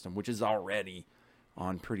justice system, which is already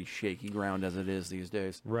on pretty shaky ground as it is these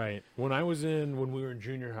days. Right. When we were in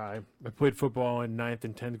junior high, I played football in 9th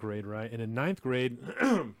and 10th grade, right? And in 9th grade,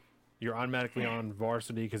 you're automatically on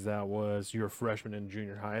varsity because you're a freshman in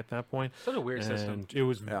junior high at that point. Such a weird system. And it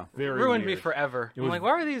was very Ruined weird. me forever. I'm was- like,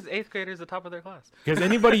 why are these 8th graders the top of their class? Because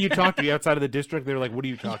anybody you talk to outside of the district, they're like, what are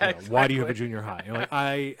you talking Yeah, about? Why do you have a exactly. junior high? You're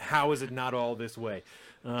like, how is it not all this way?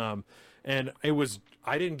 And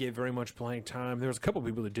I didn't get very much playing time. There was a couple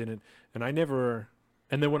people that didn't,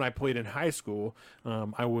 and then when I played in high school,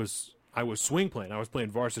 I was swing playing. I was playing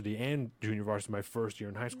varsity and junior varsity my first year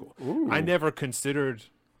in high school. I never considered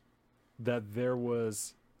that there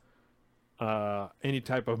was any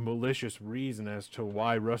type of malicious reason as to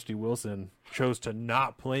why Rusty Wilson chose to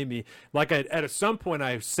not play me. Like at some point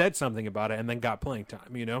I said something about it and then got playing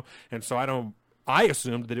time, and so I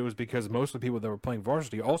assumed that it was because most of the people that were playing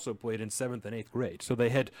varsity also played in 7th and 8th grade. So they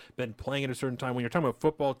had been playing at a certain time. When you're talking about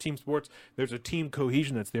football, team sports, there's a team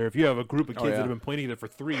cohesion that's there. If you have a group of kids that have been playing together for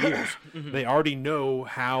 3 years, they already know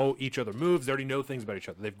how each other moves. They already know things about each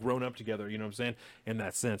other. They've grown up together, you know what I'm saying, in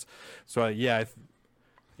that sense. So,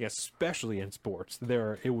 especially in sports,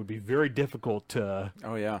 it would be very difficult to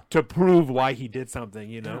prove why he did something,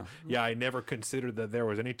 Yeah, I never considered that there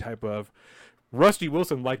was any type of... Rusty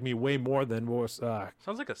Wilson liked me way more than was Sounds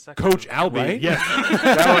like a sex Coach movie. Albie. Right?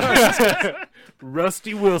 Yes.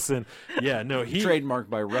 Rusty Wilson. Yeah, no, he Trademarked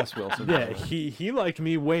by Russ Wilson. yeah, he liked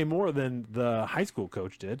me way more than the high school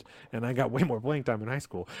coach did, and I got way more playing time in high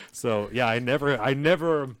school. So, yeah, I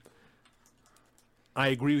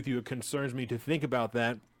agree with you. It concerns me to think about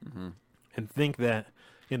that and think that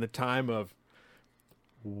in the time of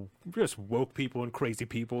just woke people and crazy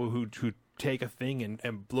people who take a thing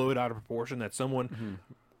and blow it out of proportion, that someone,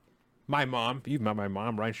 my mom, you've met my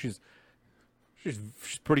mom, right? She's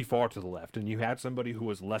pretty far to the left, and you had somebody who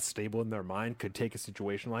was less stable in their mind could take a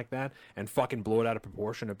situation like that and fucking blow it out of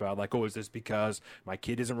proportion about like, oh, is this because my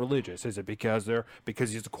kid isn't religious? Is it because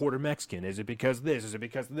he's a quarter Mexican? Is it because this? Is it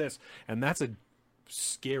because of this? And that's a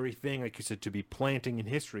scary thing, like you said, to be planting in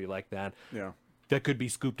history like that. Yeah. That could be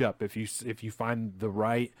scooped up if you find the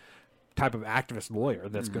right type of activist lawyer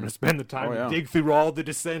that's going to spend the time to dig through all the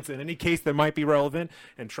dissents in any case that might be relevant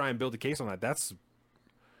and try and build a case on that. That's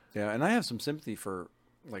and I have some sympathy for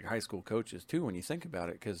like high school coaches too when you think about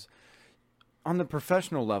it, because on the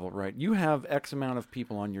professional level, right, you have X amount of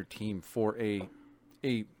people on your team for a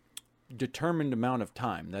determined amount of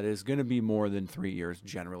time that is going to be more than 3 years,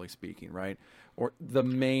 generally speaking, right? Or the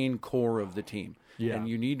main core of the team. Yeah. And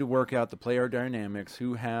you need to work out the player dynamics,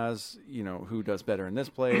 who has, who does better in this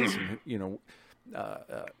place, and,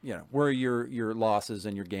 where are your losses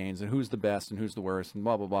and your gains, and who's the best and who's the worst, and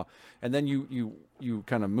blah, blah, blah. And then you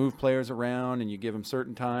kind of move players around, and you give them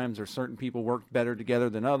certain times, or certain people work better together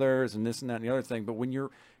than others, and this and that and the other thing. But when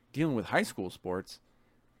you're dealing with high school sports,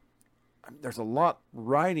 there's a lot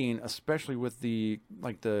riding, especially with the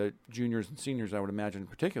juniors and seniors, I would imagine in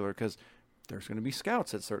particular, because there's going to be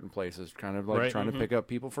scouts at certain places, kind of like trying to pick up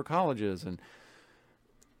people for colleges. And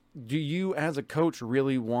do you, as a coach,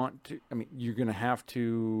 really want to? I mean, you're going to have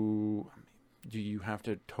to. Do you have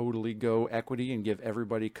to totally go equity and give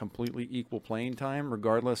everybody completely equal playing time,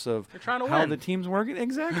 regardless of how the team's working?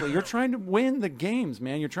 Exactly. You're trying to win the games,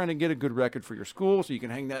 man. You're trying to get a good record for your school so you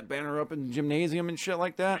can hang that banner up in the gymnasium and shit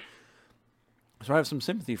like that. So I have some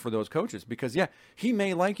sympathy for those coaches because, yeah, he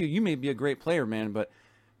may like you. You may be a great player, man, but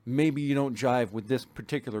maybe you don't jive with this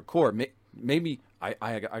particular core. Maybe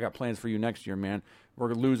I got plans for you next year, man.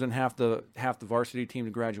 We're losing half the varsity team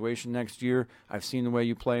to graduation next year. I've seen the way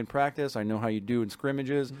you play in practice. I know how you do in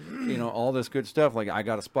scrimmages. All this good stuff. Like, I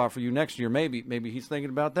got a spot for you next year. Maybe he's thinking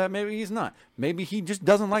about that. Maybe he's not. Maybe he just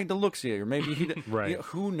doesn't like the looks here. Or maybe he right.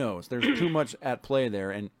 Who knows? There's too much at play there,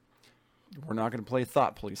 and we're not going to play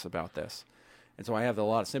thought police about this. And so I have a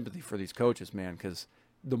lot of sympathy for these coaches, man, because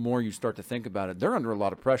the more you start to think about it, they're under a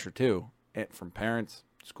lot of pressure too, from parents,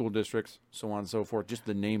 school districts, so on and so forth. Just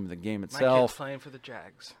the name of the game itself. My kid's playing for the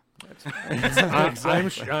Jags.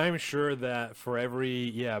 I'm sure that for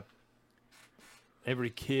every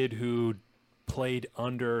kid who played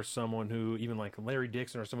under someone who, even like Larry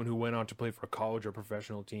Dixon or someone who went on to play for a college or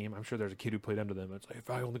professional team, I'm sure there's a kid who played under them. It's like, if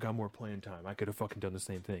I only got more playing time, I could have fucking done the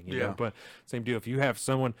same thing. You know? But same deal. If you have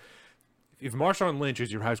someone. If Marshawn Lynch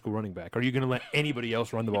is your high school running back, are you going to let anybody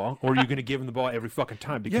else run the ball, or are you going to give him the ball every fucking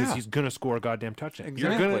time because he's going to score a goddamn touchdown?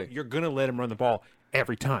 Exactly. You're going to let him run the ball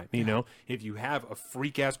every time. You know, if you have a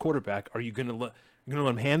freak ass quarterback, are you going to let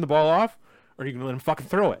him hand the ball off, or are you going to let him fucking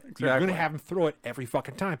throw it? Exactly. You're going to have him throw it every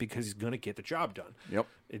fucking time because he's going to get the job done. Yep.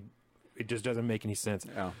 It just doesn't make any sense.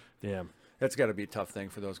 Yeah. That's got to be a tough thing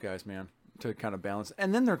for those guys, man, to kind of balance.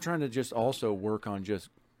 And then they're trying to just also work on just,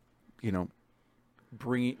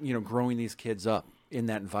 growing these kids up in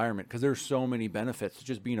that environment, because there's so many benefits to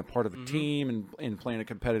just being a part of a team and playing a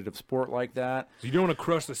competitive sport like that. So you don't want to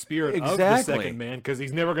crush the spirit of the Exactly. second man because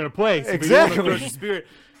he's never going to play. So Exactly. You don't want to crush the spirit.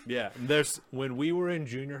 Yeah, when we were in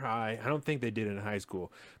junior high, I don't think they did it in high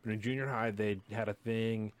school, but in junior high they had a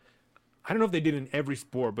thing. I don't know if they did it in every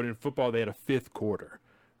sport, but in football they had a fifth quarter,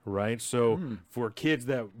 right? So for kids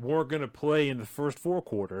that weren't going to play in the first four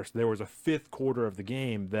quarters, there was a fifth quarter of the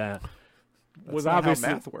game that was obviously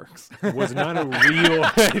how math works. was not a real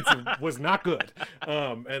was not good,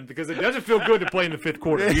 and because it doesn't feel good to play in the fifth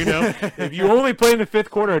quarter. If you only play in the fifth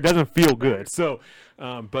quarter, it doesn't feel good. So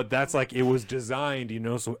but that's like it was designed,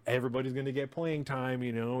 so everybody's going to get playing time.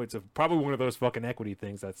 It's probably one of those fucking equity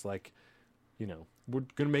things that's like, we're going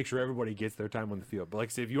to make sure everybody gets their time on the field. But like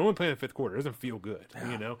I say, if you only play in the fifth quarter, it doesn't feel good.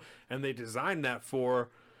 And they designed that for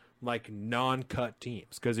like non-cut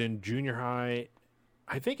teams, because in junior high,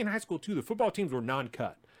 I think in high school too, the football teams were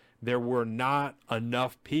non-cut. There were not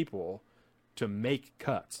enough people to make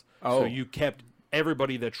cuts. So you kept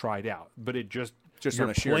everybody that tried out, but it just on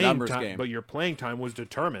a sheer numbers game. But your playing time was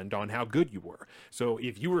determined on how good you were. So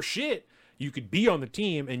if you were shit, you could be on the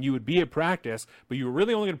team and you would be at practice, but you were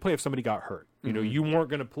really only going to play if somebody got hurt. You weren't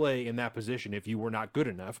going to play in that position if you were not good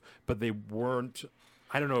enough, but they weren't,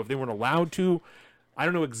 I don't know if they weren't allowed to. I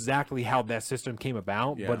don't know exactly how that system came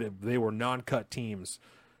about, but they were non-cut teams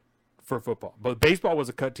for football. But baseball was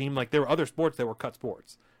a cut team. Like, there were other sports that were cut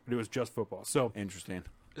sports, but it was just football. So interesting.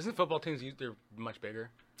 Isn't football teams, they're much bigger?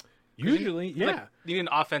 Usually, you need an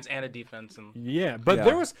offense and a defense.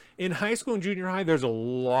 There was, in high school and junior high, there's a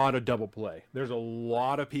lot of double play. There's a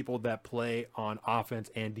lot of people that play on offense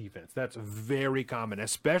and defense. That's very common,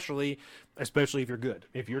 especially if you're good.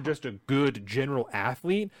 If you're just a good general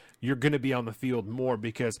athlete, you're going to be on the field more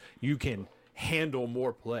because you can handle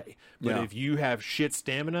more play. But if you have shit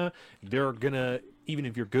stamina, they're going to, even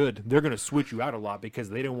if you're good, they're going to switch you out a lot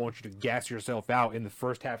because they don't want you to gas yourself out in the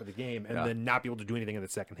first half of the game and then not be able to do anything in the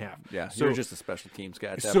second half. Yeah, so you're just a special teams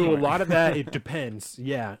guy. So a lot of that, it depends.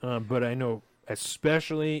 But I know,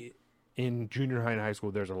 especially in junior high and high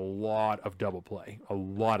school, there's a lot of double play. A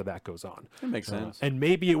lot of that goes on. That makes sense. And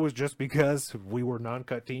maybe it was just because we were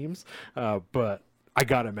non-cut teams, but I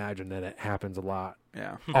got to imagine that it happens a lot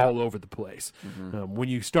all over the place. When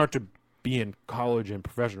you start to be in college and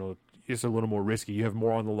professional, it's a little more risky. You have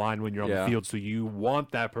more on the line when you're on the field, so you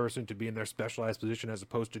want that person to be in their specialized position as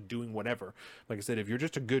opposed to doing whatever. Like I said, if you're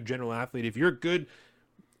just a good general athlete, if you're good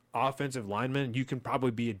offensive lineman, you can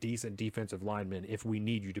probably be a decent defensive lineman if we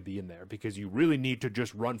need you to be in there, because you really need to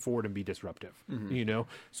just run forward and be disruptive, you know?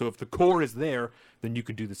 So if the core is there, then you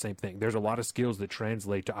can do the same thing. There's a lot of skills that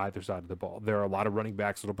translate to either side of the ball. There are a lot of running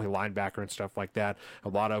backs that'll play linebacker and stuff like that. A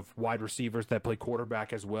lot of wide receivers that play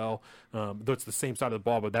quarterback as well. Though it's the same side of the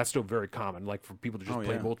ball, but that's still very common, like for people to just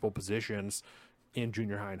play multiple positions in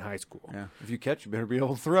junior high and high school. Yeah. If you catch, you better be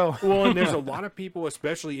able to throw. Well, and there's a lot of people,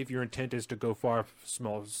 especially if your intent is to go far,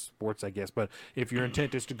 small sports, I guess, but if your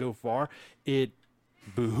intent is to go far, it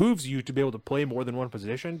behooves you to be able to play more than one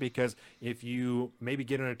position, because if you maybe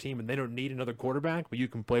get on a team and they don't need another quarterback, but you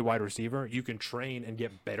can play wide receiver, you can train and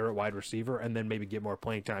get better at wide receiver and then maybe get more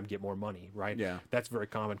playing time, get more money, right? Yeah. That's very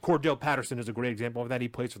common. Cordell Patterson is a great example of that. He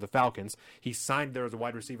plays for the Falcons. He signed there as a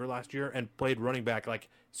wide receiver last year and played running back like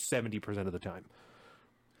 70% of the time.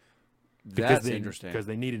 That's interesting. Because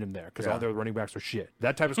they needed him there, because all their running backs are shit.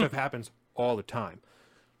 That type of stuff happens all the time.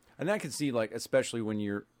 And I can see, like, especially when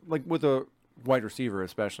you're, like, with a wide receiver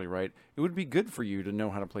especially, right? It would be good for you to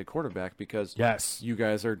know how to play quarterback, because you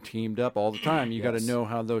guys are teamed up all the time. You got to know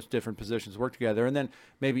how those different positions work together. And then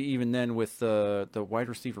maybe even then with the wide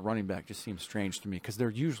receiver running back just seems strange to me, because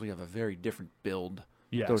they're usually of a very different build.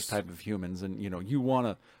 Those type of humans, and you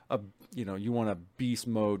want a beast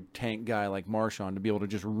mode tank guy like Marshawn to be able to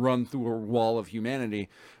just run through a wall of humanity,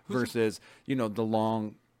 versus the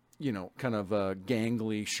long, kind of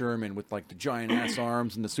gangly Sherman with like the giant ass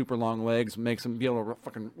arms and the super long legs, makes him be able to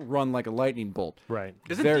fucking run like a lightning bolt. Right.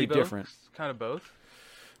 Isn't very Debo different. kind of both?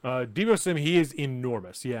 Debo Samuel, he is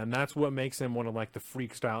enormous, and that's what makes him one of like the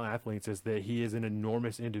freak style athletes, is that he is an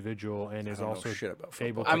enormous individual and is also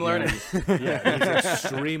able to. I'm learning. He's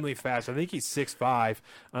extremely fast. I think he's 6'5".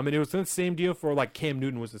 I mean, it was the same deal for like Cam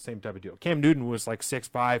Newton was the same type of deal. Cam Newton was like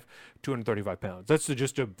 6'5", 235 pounds.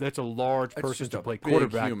 That's a large person to play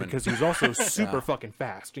quarterback, because he was also super fucking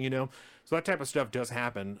fast. So that type of stuff does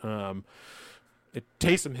happen.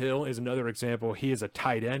 Taysom Hill is another example. He is a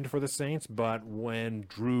tight end for the Saints, but when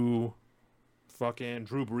Drew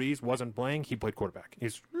Brees wasn't playing, he played quarterback.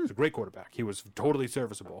 He's a great quarterback. He was totally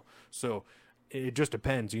serviceable. So it just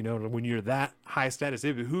depends, when you're that high status,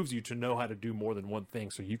 it behooves you to know how to do more than one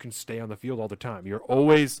thing, so you can stay on the field all the time. You're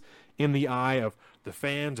always in the eye of the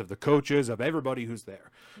fans, of the coaches, of everybody who's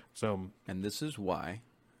there. And this is why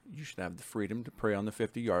you should have the freedom to pray on the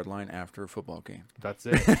 50-yard line after a football game. That's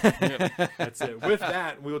it. That's it. With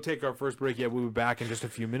that, we will take our first break. We'll be back in just a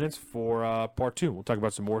few minutes for part 2. We'll talk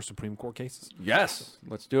about some more Supreme Court cases. Yes.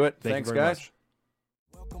 Let's do it. Thanks, guys. Much.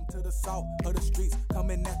 Welcome to the salt of the streets,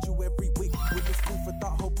 coming at you every week with this food for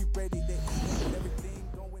thought. Hope you ready to eat.